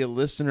media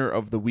listener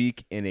of the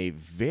week in a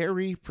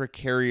very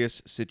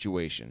precarious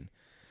situation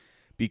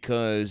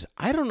because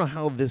I don't know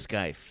how this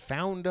guy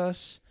found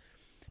us,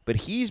 but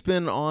he's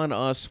been on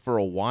us for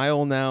a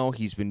while now.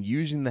 He's been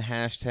using the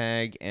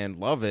hashtag and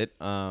love it.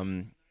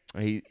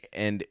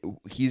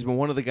 He's been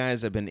one of the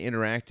guys I've been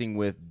interacting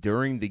with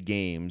during the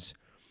games.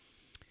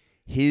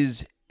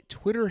 His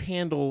Twitter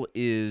handle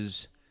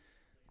is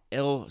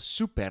El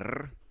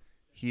Super.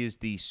 He is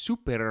the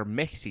Super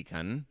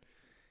Mexican.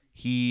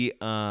 His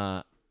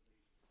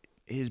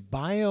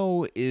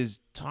bio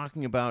is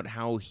talking about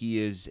how he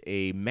is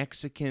a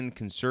Mexican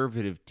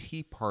conservative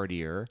Tea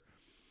Partier,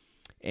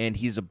 and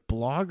he's a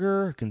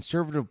blogger,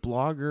 conservative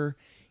blogger.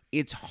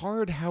 It's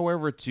hard,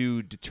 however,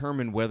 to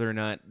determine whether or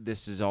not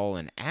this is all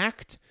an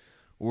act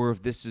or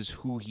if this is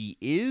who he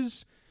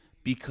is,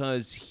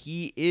 because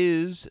he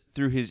is,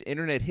 through his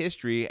internet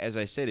history, as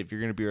I said, if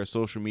you're going to be our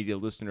social media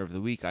listener of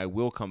the week, I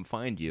will come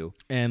find you.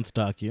 And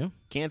stalk you.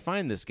 Can't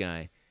find this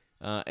guy.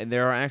 And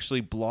there are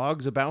actually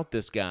blogs about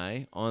this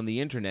guy on the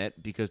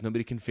internet because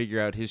nobody can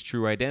figure out his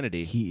true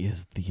identity. He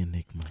is the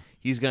enigma.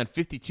 He's got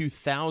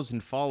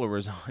 52,000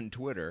 followers on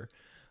Twitter.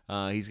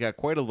 He's got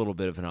quite a little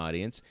bit of an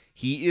audience.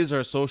 He is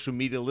our social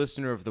media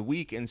listener of the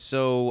week, and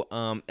so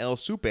El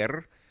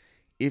Super,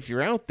 if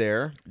you're out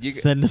there,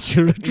 send us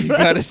your address. you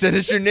gotta send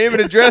us your name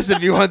and address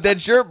if you want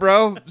that shirt,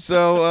 bro.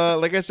 So,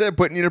 like I said,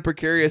 putting you in a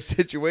precarious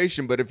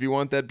situation, but if you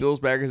want that Bills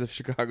Backers of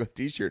Chicago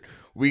t-shirt,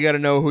 we gotta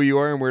know who you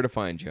are and where to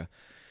find you.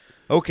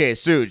 Okay,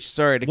 Suge,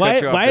 sorry to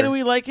cut you off Why there. do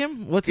we like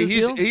him? What's his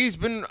deal? He's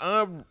been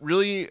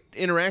really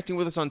interacting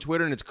with us on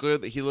Twitter, and it's clear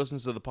that he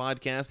listens to the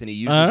podcast and he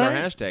uses our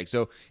hashtag.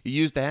 So he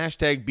used the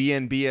hashtag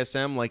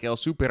BNBSM like El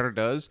Super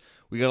does.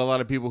 We got a lot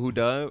of people who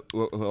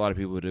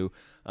do.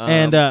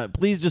 And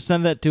please just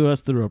send that to us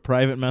through a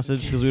private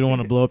message because we don't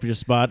want to blow up your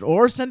spot,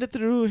 or send it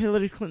through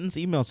Hillary Clinton's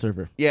email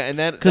server. Yeah, and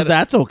because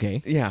that's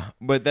okay. Yeah,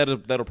 but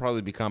that'll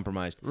probably be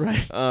compromised.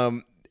 Right.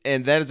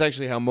 And that is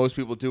actually how most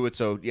people do it.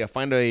 So, yeah,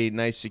 find a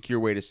nice, secure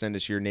way to send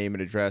us your name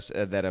and address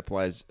that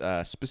applies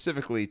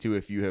specifically to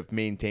if you have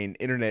maintained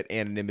internet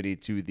anonymity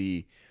to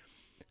the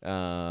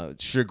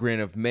chagrin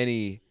of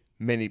many,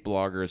 many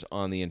bloggers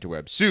on the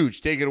interweb.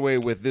 Suge, take it away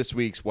with this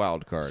week's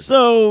wild card.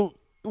 So,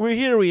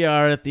 we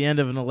are at the end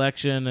of an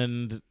election,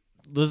 and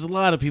there's a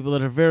lot of people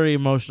that are very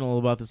emotional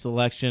about this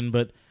election,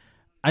 but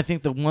I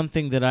think the one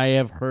thing that I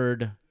have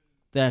heard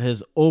that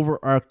has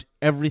overarched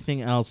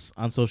everything else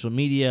on social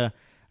media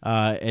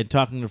and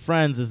talking to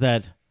friends is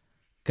that,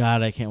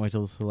 God, I can't wait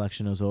till this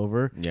election is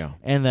over. Yeah.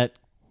 And that,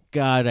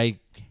 God, I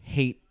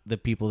hate the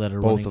people that are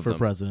running for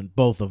president.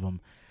 Both of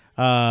them.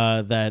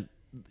 That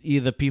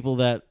either people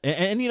that...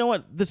 And you know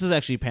what? This has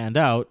actually panned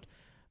out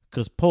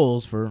because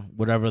polls, for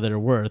whatever they're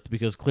worth,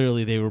 because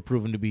clearly they were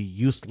proven to be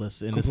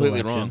useless in this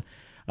election.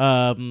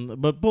 Wrong.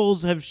 But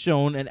polls have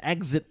shown, and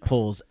exit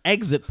polls,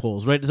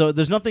 right? So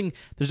there's nothing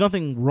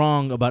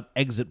wrong about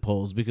exit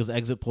polls because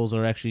exit polls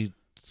are actually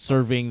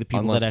serving the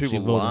people Unless that actually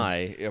people voted.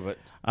 lie.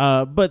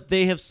 Yeah, but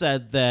they have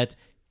said that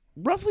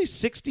roughly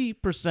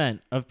 60%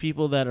 of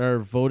people that are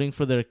voting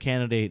for their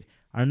candidate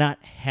are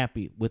not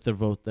happy with the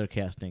vote they're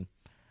casting.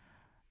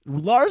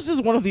 Lars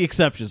is one of the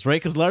exceptions,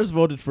 right? Because Lars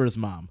voted for his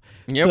mom.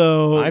 Yep.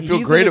 So I feel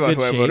he's great in a about good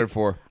who I shape. voted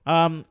for.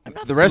 I'm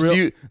not The rest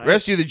thrilled-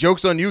 of you, the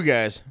joke's on you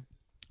guys.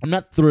 I'm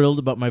not thrilled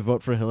about my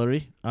vote for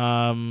Hillary.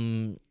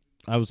 I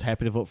was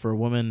happy to vote for a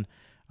woman,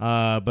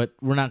 but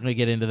we're not going to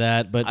get into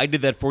that. But I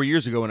did that 4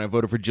 years ago when I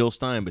voted for Jill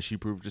Stein, but she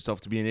proved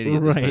herself to be an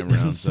idiot this time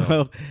around.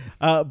 So.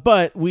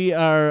 But we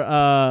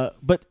are.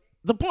 But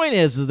the point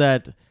is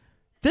that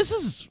this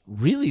is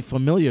really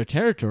familiar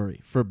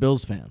territory for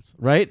Bills fans,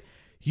 right?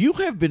 You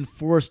have been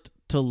forced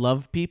to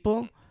love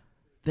people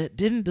that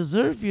didn't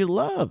deserve your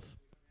love.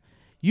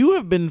 You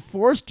have been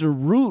forced to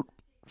root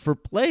for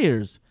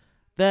players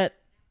that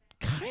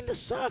kind of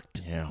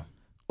sucked. Yeah.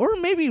 Or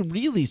maybe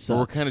really sucked. So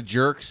we're kind of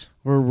jerks.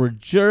 Or we're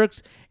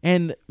jerks.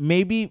 And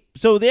maybe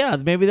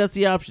that's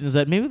the option, is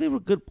that maybe they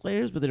were good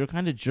players, but they were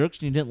kind of jerks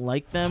and you didn't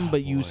like them,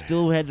 but you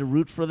still had to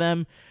root for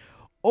them.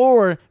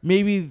 Or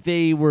maybe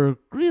they were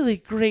really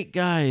great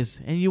guys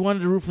and you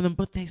wanted to root for them,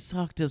 but they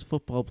sucked as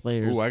football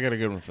players. Ooh, I got a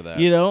good one for that.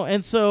 You know?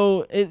 And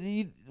so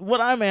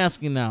what I'm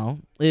asking now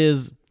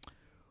is,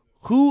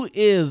 who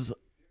is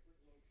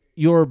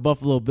your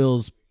Buffalo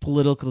Bills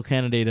political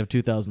candidate of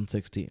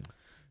 2016?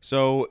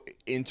 So,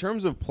 in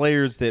terms of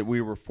players that we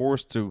were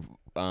forced to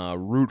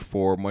root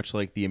for, much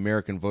like the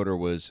American voter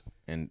was,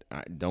 and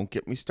don't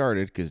get me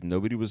started because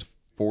nobody was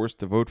forced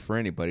to vote for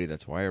anybody.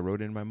 That's why I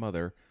wrote in my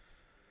mother.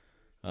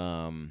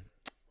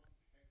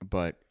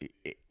 But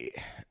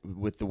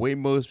with the way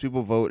most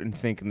people vote and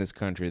think in this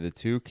country, the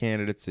two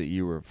candidates that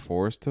you were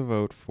forced to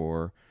vote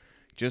for,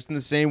 just in the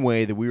same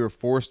way that we were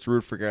forced to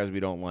root for guys we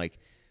don't like,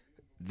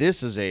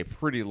 this is a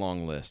pretty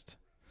long list.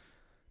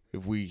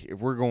 If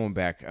we're going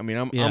back, I mean,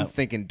 I'm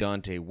thinking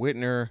Dante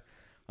Whitner,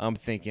 I'm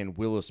thinking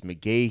Willis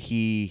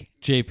McGahee,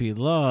 J.P.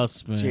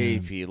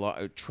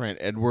 Losman, Trent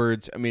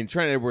Edwards. I mean,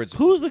 Trent Edwards.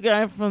 Who's the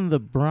guy from the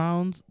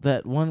Browns?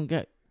 That one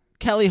guy,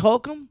 Kelly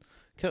Holcomb.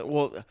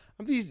 Well,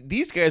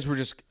 these guys were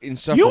just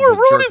insufferable. You were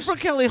rooting jerks. for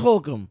Kelly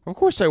Holcomb. Of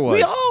course I was.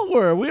 We all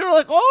were. We were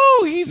like,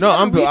 oh, he's no. got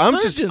a I'm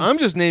resurgence.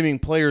 just naming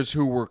players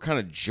who were kind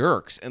of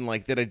jerks and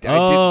like that I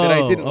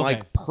didn't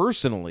like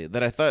personally.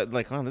 That I thought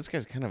like, oh, this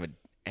guy's kind of an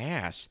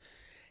ass.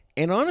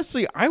 And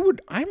honestly,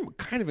 I'm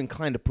kind of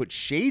inclined to put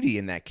Shady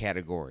in that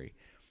category.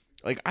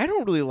 Like, I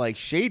don't really like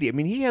Shady. I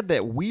mean, he had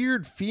that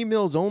weird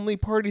females only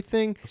party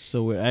thing.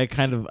 So weird.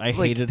 I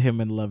hated him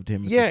and loved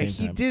him. Yeah, at the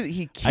same he time. did.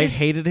 He kissed, I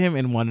hated him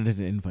and wanted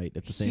an invite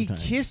at the same time.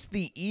 He kissed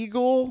the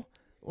eagle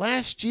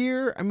last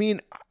year. I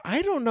mean,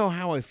 I don't know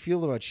how I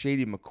feel about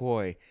Shady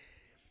McCoy.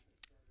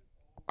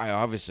 I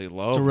obviously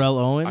love Terrell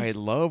Owens. I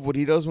love what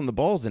he does when the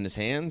ball's in his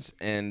hands,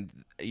 and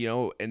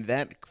and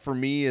that for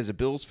me as a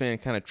Bills fan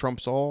kind of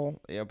trumps all.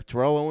 Yeah, but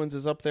Terrell Owens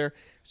is up there,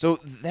 so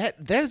that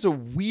is a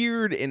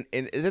weird and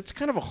that's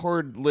kind of a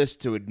hard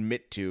list to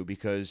admit to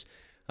because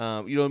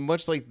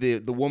much like the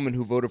woman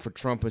who voted for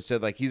Trump and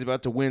said like he's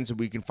about to win, so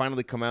we can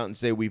finally come out and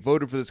say we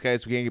voted for this guy,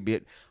 so we can't get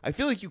beat. I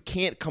feel like you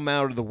can't come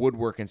out of the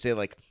woodwork and say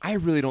like I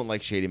really don't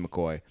like Shady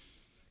McCoy.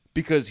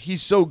 because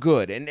he's so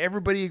good and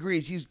everybody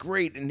agrees he's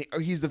great and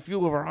he's the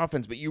fuel of our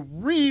offense. But you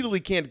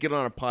really can't get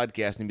on a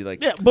podcast and be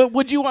like, Yeah, but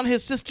would you want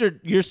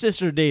your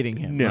sister dating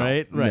him? No,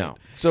 right. no.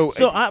 So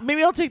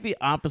maybe I'll take the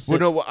opposite.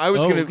 well, no, I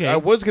was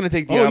gonna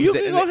take the Oh, you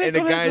opposite, can go ahead, and a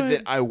go guy ahead.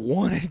 that I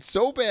wanted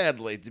so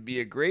badly to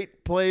be a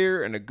great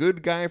player and a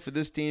good guy for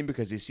this team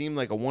because he seemed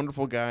like a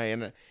wonderful guy,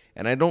 and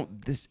I don't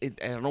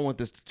want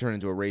this to turn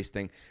into a race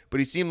thing, but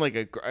he seemed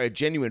like a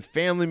genuine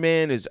family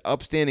man, is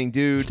upstanding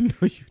dude.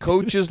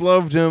 Coaches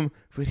loved him,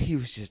 but he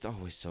was just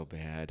always so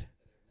bad.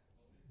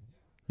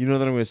 You know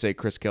that I'm going to say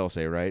Chris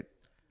Kelsey, right?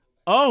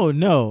 Oh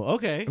no.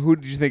 Okay. Who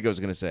did you think I was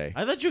going to say?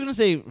 I thought you were gonna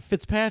say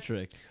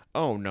Fitzpatrick.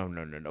 Oh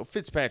no!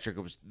 Fitzpatrick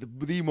was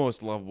the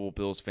most lovable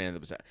Bills fan that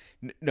was.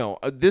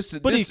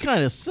 But he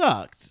kind of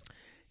sucked.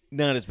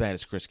 Not as bad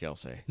as Chris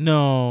Kelsey.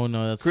 No,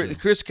 that's true.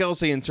 Chris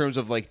Kelsey, in terms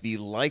of like the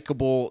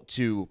likable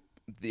to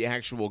the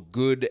actual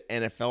good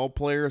NFL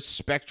player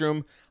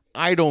spectrum,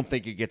 I don't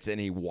think it gets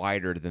any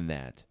wider than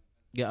that.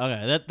 Yeah.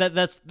 Okay.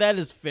 That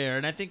is fair,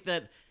 and I think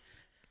that.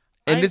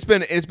 And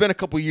it's been a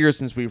couple years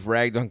since we've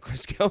ragged on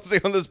Chris Kelsey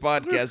on this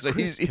podcast, so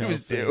Chris he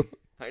was Kelsey? due.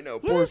 I know.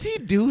 What is he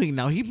doing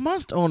now? He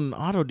must own an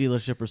auto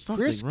dealership or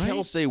something, Chris right?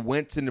 Kelsey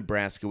went to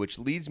Nebraska, which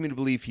leads me to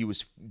believe he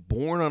was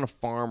born on a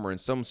farm or in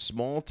some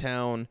small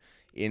town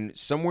in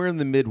somewhere in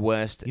the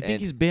Midwest. You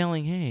think he's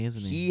baling hay,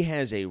 isn't he? He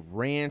has a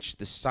ranch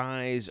the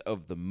size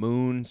of the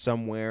moon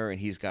somewhere, and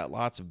he's got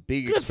lots of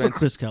big Good expenses. for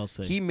Chris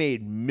Kelsey. He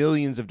made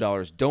millions of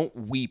dollars. Don't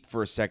weep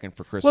for a second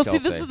for Chris Well, Kelsey.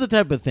 see, this is the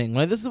type of thing.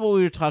 Right? This is what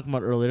we were talking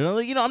about earlier.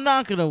 I'm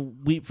not going to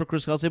weep for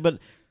Chris Kelsey, but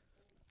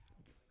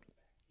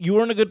you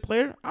weren't a good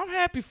player. I'm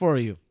happy for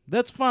you.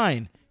 That's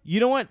fine.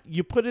 You know what?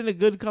 You put in a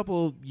good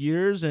couple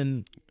years,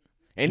 and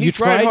he you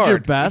tried hard. your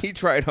best. He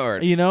tried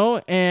hard.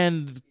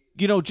 And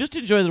just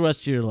enjoy the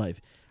rest of your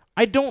life.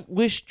 I don't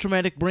wish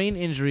traumatic brain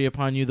injury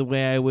upon you the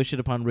way I wish it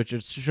upon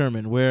Richard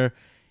Sherman, where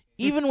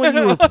even when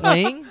you were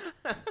playing,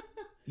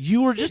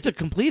 you were just a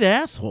complete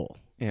asshole.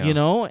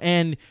 Yeah.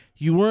 And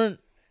you weren't.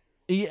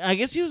 I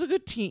guess he was a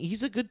good team.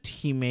 He's a good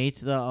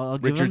teammate. I'll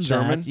give Richard him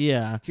Sherman? that.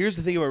 Yeah. Here's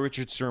the thing about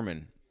Richard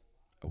Sherman.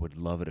 I would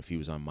love it if he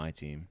was on my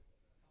team.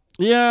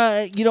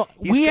 Yeah. We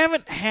ca-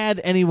 haven't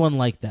had anyone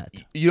like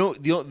that.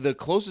 The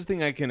closest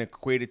thing I can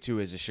equate it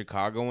to as a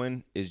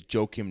Chicagoan is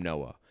Joakim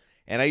Noah.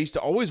 And I used to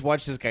always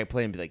watch this guy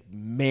play and be like,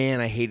 man,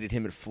 I hated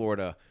him at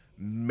Florida.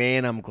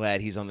 Man, I'm glad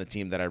he's on the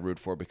team that I root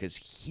for because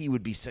he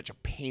would be such a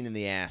pain in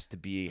the ass to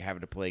be having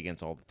to play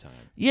against all the time.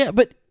 Yeah,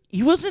 but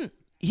he wasn't.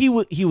 He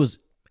was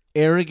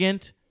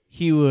arrogant.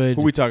 He would.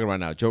 Who are we talking about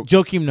now?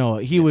 Joakim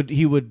Noah. He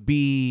would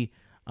be,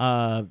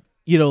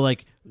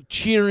 like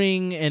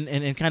cheering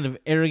and kind of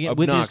arrogant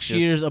with his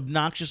cheers,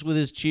 obnoxious with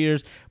his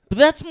cheers. But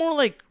that's more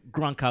like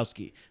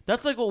Gronkowski.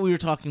 That's like what we were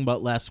talking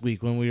about last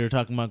week when we were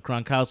talking about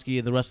Gronkowski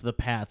and the rest of the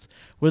Pats,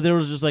 where there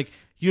was just like,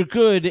 you're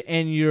good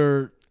and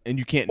you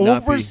can't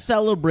not over be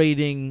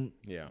celebrating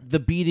the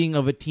beating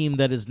of a team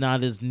that is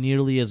not as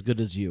nearly as good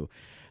as you.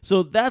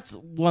 So that's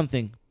one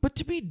thing. But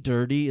to be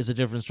dirty is a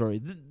different story.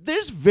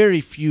 There's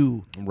very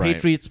few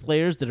Patriots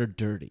players that are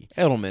dirty.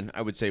 Edelman,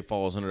 I would say,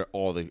 falls under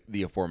all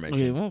the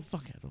aforementioned. Okay, well,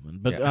 fuck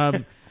Edelman. But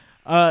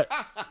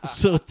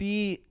so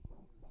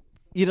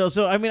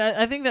I mean,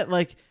 I think that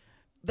like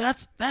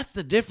that's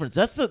the difference.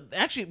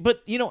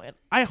 But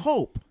I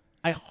hope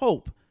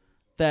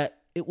that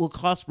it will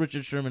cost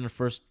Richard Sherman a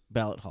first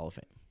ballot Hall of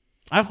Fame.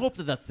 I hope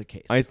that that's the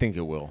case. I think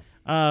it will.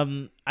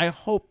 I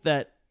hope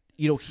that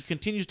he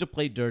continues to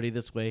play dirty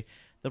this way.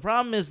 The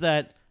problem is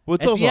that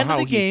it's also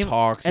how he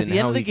talks and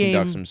how he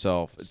conducts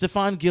himself.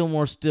 Stephon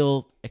Gilmore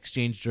still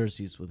exchanged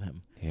jerseys with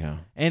him. Yeah.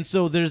 And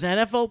so there's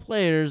NFL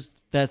players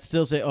that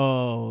still say,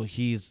 "Oh,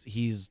 he's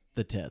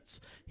the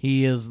tits.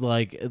 He is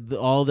like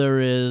all there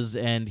is,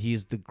 and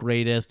he's the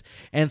greatest."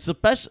 And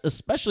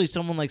especially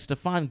someone like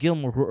Stephon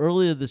Gilmore, who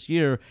earlier this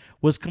year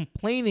was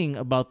complaining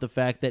about the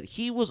fact that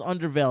he was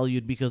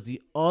undervalued because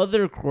the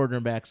other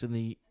quarterbacks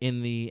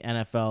in the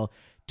NFL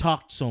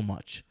talked so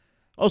much.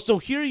 Oh, so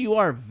here you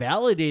are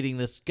validating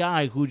this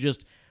guy who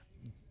just,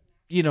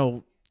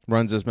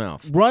 runs his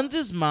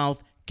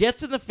mouth,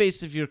 gets in the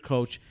face of your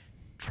coach,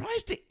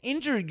 tries to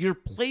injure your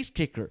place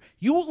kicker.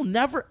 You will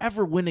never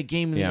ever win a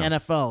game in the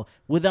NFL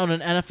without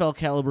an NFL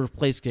caliber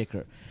place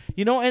kicker.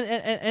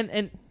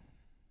 And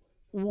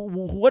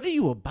what are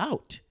you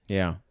about?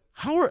 Yeah.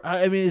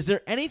 Is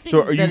there anything?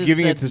 So are you that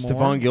giving is it to said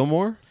more? Stephon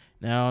Gilmore?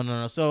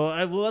 No. So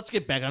let's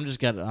get back. I'm just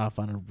got off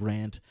on a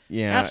rant.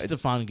 Yeah, Ask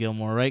Stephon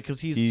Gilmore, right? Because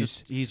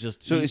he's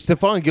just. So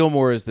Stephon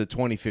Gilmore is the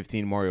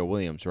 2015 Mario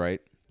Williams, right?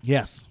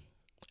 Yes,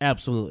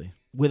 absolutely,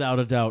 without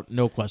a doubt,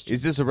 no question.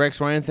 Is this a Rex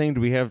Ryan thing?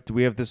 Do we have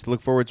this to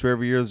look forward to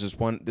every year? There's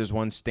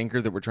one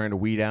stinker that we're trying to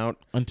weed out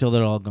until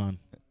they're all gone.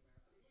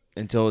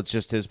 Until it's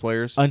just his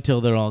players.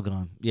 Until they're all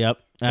gone. Yep.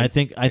 I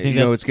think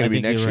it's going to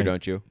be next year, right.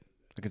 don't you?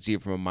 I can see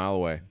it from a mile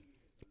away.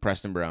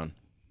 Preston Brown.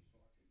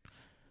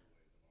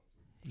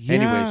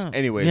 Yeah.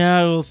 Anyways.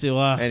 Yeah, we'll see.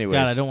 Well, anyways.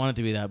 God, I don't want it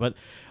to be that. But,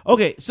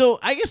 okay, so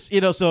I guess,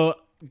 so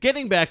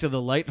getting back to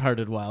the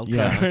lighthearted wild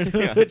card,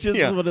 Yeah. which is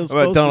Yeah. what it's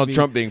About supposed Donald to be.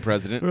 Trump being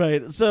president.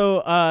 Right.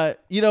 So,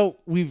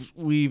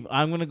 we've.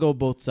 I'm going to go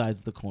both sides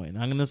of the coin.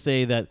 I'm going to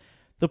say that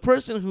the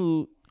person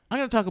who I'm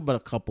going to talk about a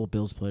couple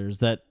Bills players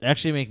that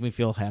actually make me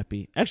feel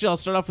happy. Actually, I'll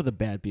start off with the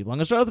bad people. I'm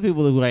going to start with the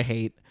people who I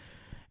hate,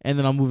 and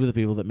then I'll move to the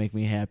people that make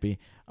me happy.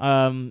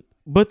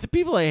 But the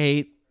people I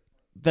hate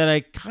that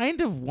I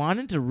kind of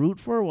wanted to root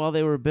for while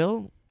they were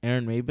Bill,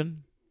 Aaron Maben.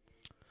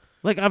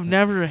 Like, I've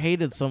never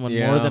hated someone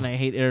more than I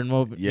hate Aaron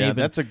Maben. Yeah,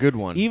 that's a good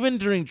one. Even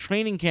during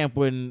training camp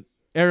when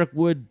Eric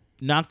Wood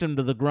knocked him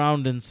to the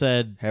ground and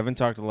said, Haven't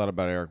talked a lot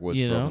about Eric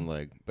Wood's broken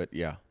leg, but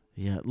yeah.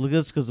 yeah, look,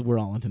 that's because we're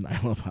all in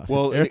denial about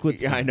Well, it. Eric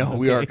Wood's I fine, know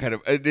we okay? are kind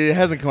of. It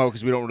hasn't come up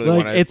because we don't really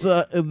Like, want to. it's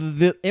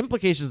the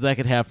implications that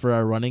could have for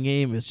our running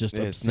game is just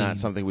It's obscene. not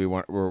something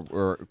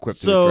we're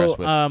equipped to address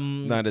with.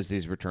 Not as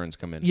these returns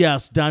come in.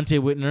 Yes, Dante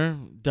Whitner.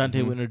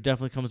 Mm-hmm. Whitner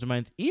definitely comes to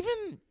mind.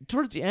 Even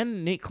towards the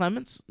end, Nate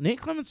Clements. Nate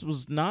Clements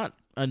was not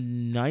a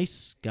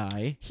nice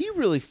guy. He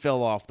really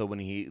fell off though when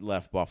he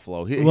left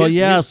Buffalo. So his did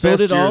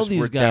best all years these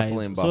were guys.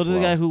 definitely in So Buffalo.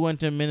 did the guy who went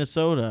to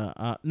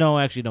Minnesota. No,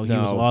 he was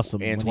No,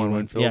 awesome. when Antoine he went.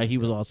 Winfield? Yeah, he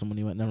was awesome when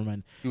he went. Never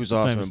mind. He was That's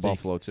my awesome in mistake.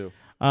 Buffalo too.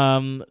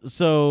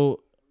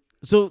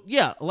 So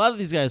yeah, a lot of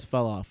these guys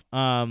fell off.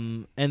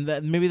 And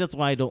maybe that's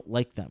why I don't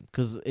like them,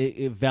 because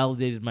it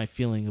validated my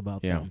feeling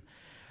about them.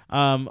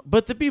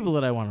 But the people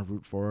that I want to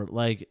root for,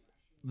 like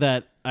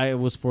that I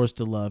was forced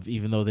to love,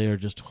 even though they are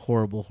just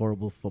horrible,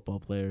 horrible football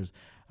players.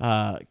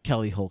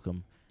 Kelly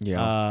Holcomb.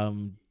 Yeah.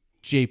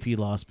 J.P.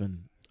 Lossman.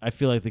 I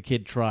feel like the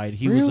kid tried.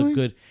 He was a Really?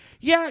 good.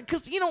 Yeah,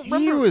 because remember.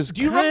 He was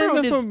do you remember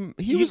when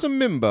was a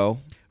mimbo.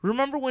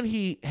 Remember when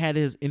he had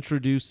his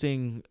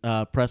introducing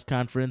press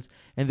conference,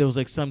 and there was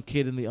like some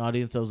kid in the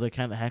audience that was like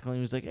kind of heckling.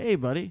 He was like, "Hey,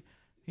 buddy,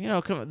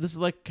 come on, this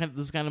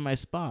is kind of my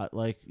spot.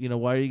 Like,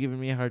 why are you giving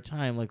me a hard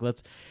time? Like,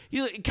 let's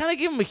kind of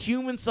give him a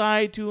human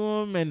side to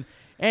him."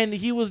 And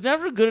he was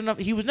never good enough.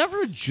 He was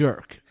never a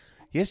jerk.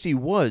 Yes, he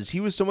was. He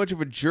was so much of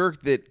a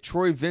jerk that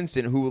Troy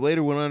Vincent, who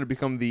later went on to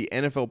become the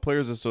NFL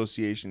Players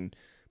Association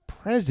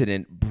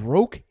president,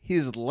 broke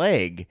his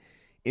leg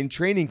in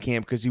training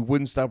camp because he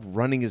wouldn't stop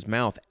running his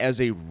mouth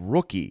as a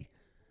rookie.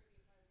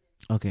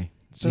 Okay.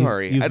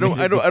 Sorry, You've I don't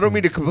made a good mean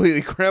point. to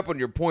completely crap on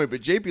your point,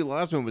 but J.P.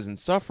 Lossman was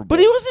insufferable. But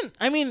he wasn't.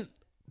 I mean,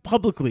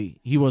 publicly,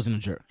 he wasn't a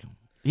jerk.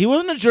 He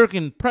wasn't a jerk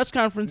in press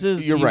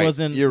conferences. You're he right.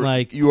 wasn't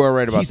You are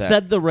right about he that. He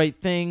said the right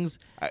things.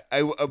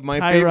 My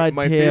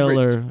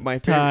Taylor.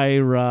 favorite.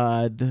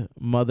 Tyrod,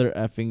 mother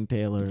effing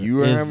Taylor.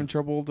 You are having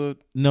trouble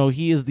No,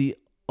 he is the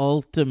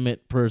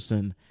ultimate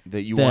person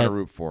that you want to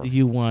root for.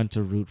 You want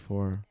to root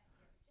for.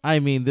 I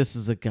mean, this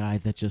is a guy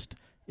that just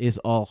is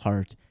all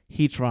heart.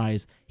 He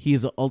tries.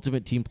 He's an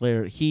ultimate team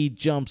player. He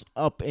jumps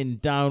up and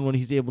down when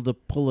he's able to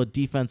pull a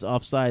defense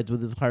off sides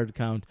with his hard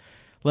count.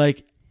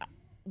 Like,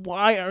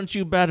 why aren't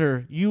you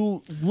better?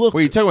 You look.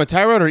 Wait, you talking about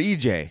Tyrod or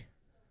EJ?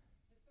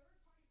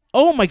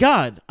 Oh my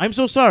God! I'm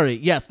so sorry.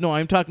 Yes, no,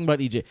 I'm talking about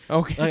EJ.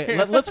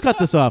 Okay, let's cut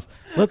this off.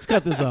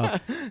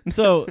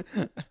 So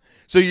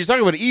you're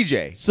talking about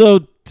EJ?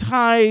 So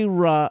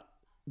Tyrod.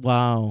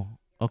 Wow.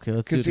 Okay,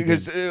 let's do it again.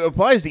 Because it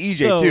applies to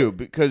EJ too.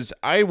 Because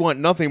I want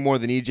nothing more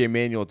than EJ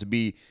Manuel to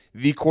be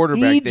the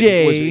quarterback that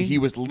he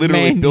was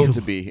literally built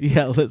to be.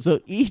 Yeah. So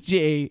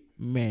EJ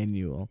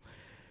Manuel.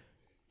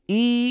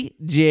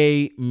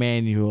 E.J.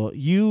 Manuel,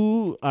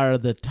 you are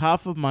the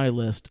top of my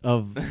list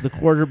of the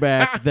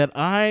quarterback that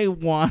I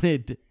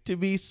wanted to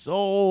be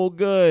so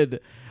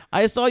good.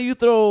 I saw you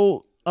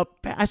throw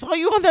I saw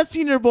you on that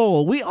Senior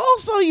Bowl. We all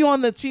saw you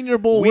on that Senior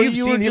Bowl. We've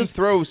seen him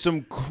throw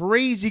some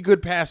crazy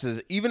good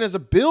passes. Even as a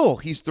Bill,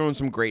 he's thrown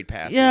some great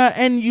passes. Yeah,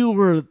 and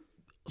you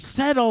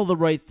said all the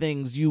right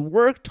things. You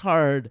worked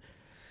hard.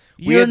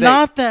 You're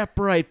not that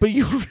bright, but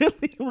you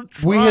really were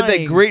trying. We had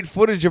that great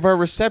footage of our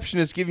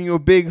receptionist giving you a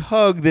big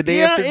hug the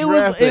day after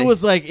draft day.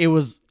 It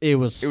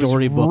was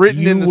storybook. Written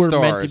you in the were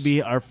stars. meant to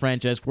be our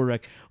franchise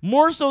quarterback.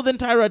 More so than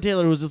Tyrod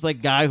Taylor, who was this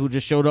like guy who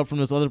just showed up from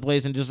this other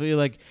place and just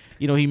like,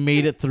 he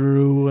made it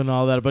through and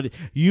all that. But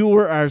you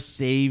were our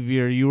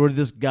savior. You were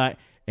this guy,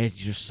 and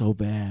you're so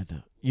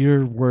bad.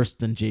 You're worse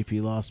than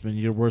J.P. Lossman.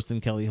 You're worse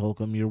than Kelly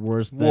Holcomb. You're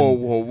worse than.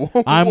 Whoa!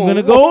 I'm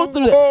gonna go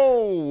through.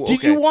 Whoa!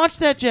 Did you watch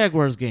that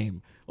Jaguars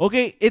game?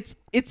 Okay, it's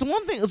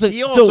one thing. It's like,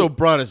 he also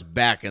brought us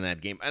back in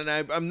that game, and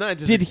I'm not.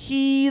 Did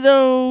he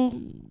though?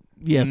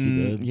 Yes, he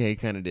did. Yeah, he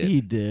kind of did. He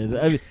did.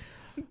 I mean,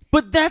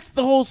 but that's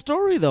the whole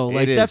story, though.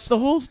 Like that's the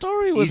whole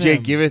story with EJ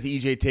him. giveth,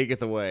 EJ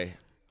taketh away.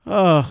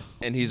 And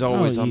he's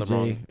always on the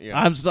wrong. Yeah.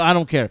 I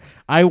don't care.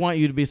 I want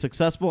you to be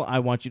successful. I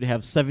want you to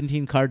have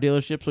 17 car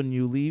dealerships when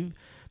you leave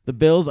the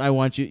Bills. I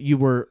want you. You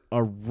were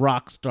a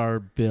rock star,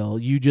 Bill.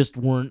 You just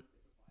weren't.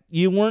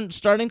 You weren't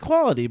starting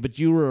quality, but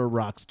you were a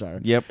rock star.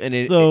 Yep, and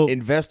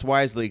invest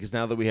wisely, because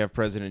now that we have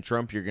President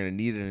Trump, you're going to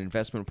need an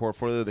investment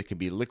portfolio that can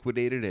be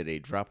liquidated at a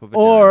drop of a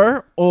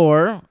dime.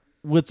 Or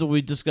what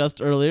we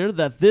discussed earlier,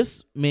 that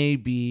this may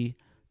be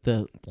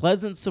the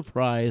pleasant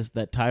surprise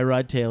that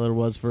Tyrod Taylor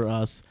was for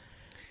us.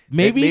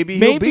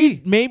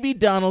 Maybe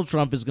Donald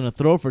Trump is going to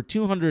throw for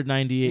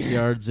 298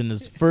 yards in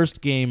his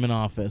first game in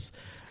office.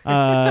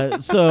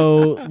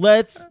 So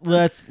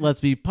let's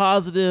be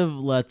positive.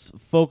 Let's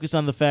focus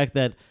on the fact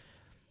that,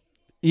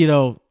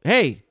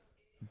 hey,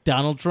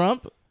 Donald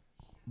Trump,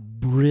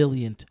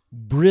 brilliant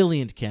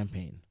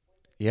campaign.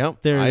 Yep, I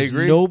There's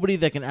agree. nobody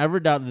that can ever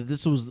doubt that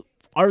this was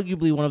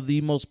arguably one of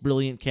the most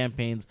brilliant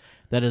campaigns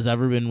that has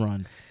ever been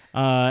run.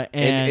 And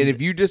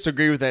if you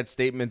disagree with that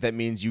statement, that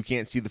means you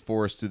can't see the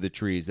forest through the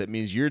trees. That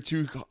means you're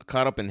too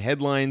caught up in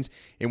headlines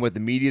and what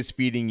the media's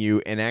feeding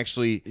you, and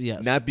actually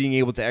not being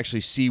able to actually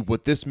see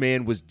what this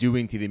man was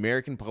doing to the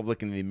American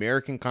public and the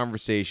American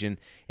conversation,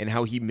 and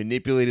how he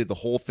manipulated the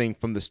whole thing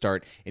from the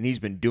start. And he's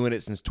been doing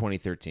it since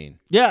 2013.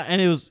 Yeah,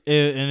 and it was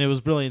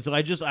brilliant. So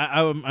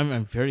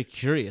I'm very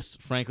curious,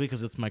 frankly,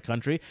 because it's my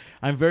country.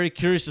 I'm very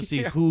curious to see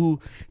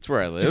who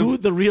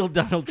the real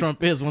Donald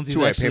Trump is once he's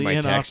actually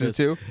in office. That's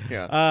who I pay my taxes to.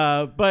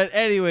 Yeah. But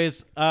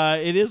anyways,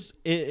 it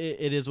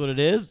is what it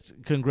is.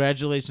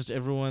 Congratulations to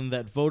everyone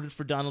that voted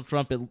for Donald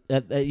Trump.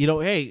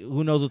 Hey,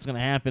 who knows what's going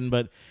to happen,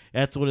 but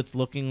that's what it's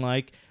looking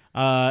like.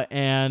 We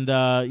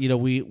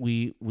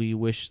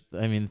wish.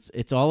 I mean,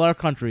 it's all our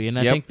country, and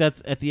I think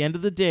that's at the end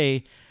of the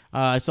day.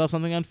 I saw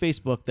something on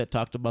Facebook that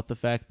talked about the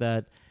fact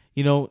that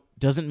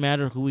doesn't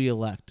matter who we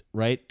elect,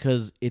 right?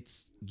 Because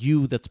it's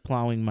you that's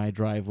plowing my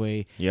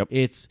driveway. Yep.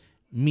 It's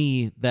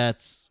me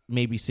that's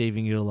maybe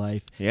saving your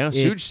life. Yeah,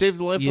 Suge saved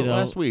the life of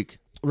last week.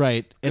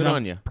 Right. Good and on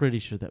I'm you. pretty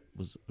sure that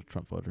was a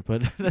Trump voter,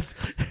 but that's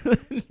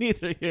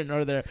neither here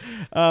nor there.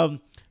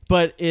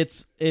 But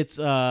it's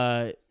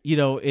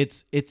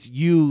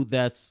you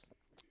that's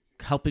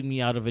helping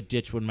me out of a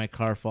ditch when my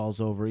car falls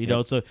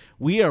over. So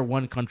we are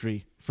one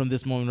country from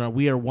this moment on.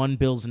 We are one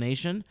Bills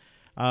nation,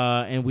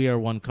 and we are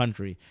one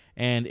country.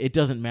 And it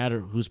doesn't matter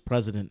who's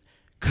president.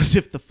 Because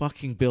if the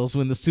fucking Bills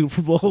win the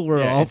Super Bowl,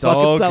 we're all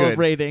fucking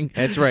celebrating. Good.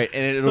 That's right.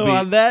 And it'll be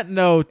on that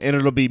note, and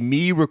it'll be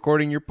me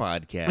recording your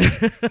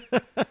podcast.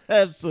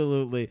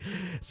 Absolutely.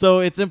 So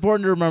it's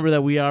important to remember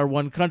that we are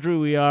one country.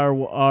 We are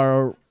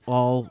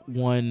all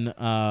one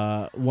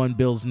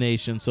Bills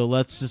nation. So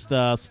let's just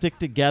stick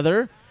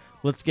together.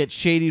 Let's get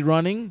Shady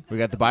running. We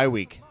got the bye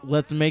week.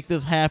 Let's make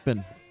this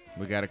happen.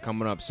 We got it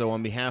coming up. So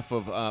on behalf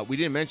of, we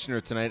didn't mention her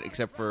tonight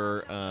except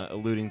for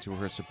alluding to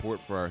her support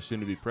for our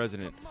soon-to-be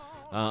president.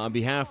 On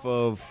behalf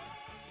of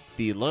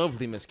the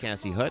lovely Miss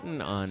Cassie Hutton,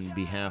 on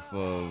behalf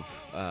of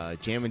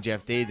Jam and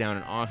Jeff Day down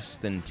in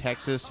Austin,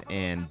 Texas,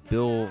 and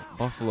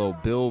Buffalo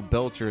Bill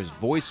Belcher's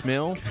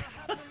voicemail,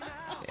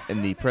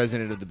 and the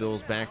president of the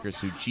Bills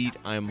backers who cheat,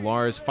 I'm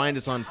Lars. Find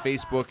us on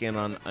Facebook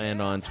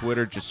and on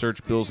Twitter. Just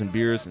search Bills and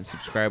Beers and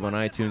subscribe on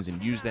iTunes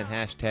and use that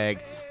hashtag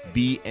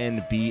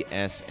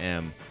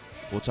BNBSM.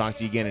 We'll talk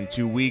to you again in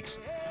 2 weeks.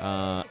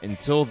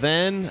 Until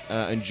then,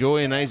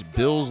 enjoy a nice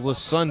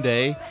Bills-less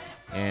Sunday.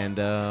 And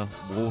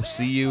we'll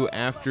see you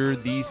after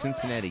the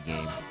Cincinnati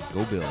game.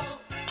 Go Bills.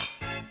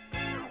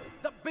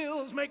 The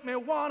Bills make me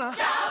wanna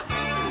shout.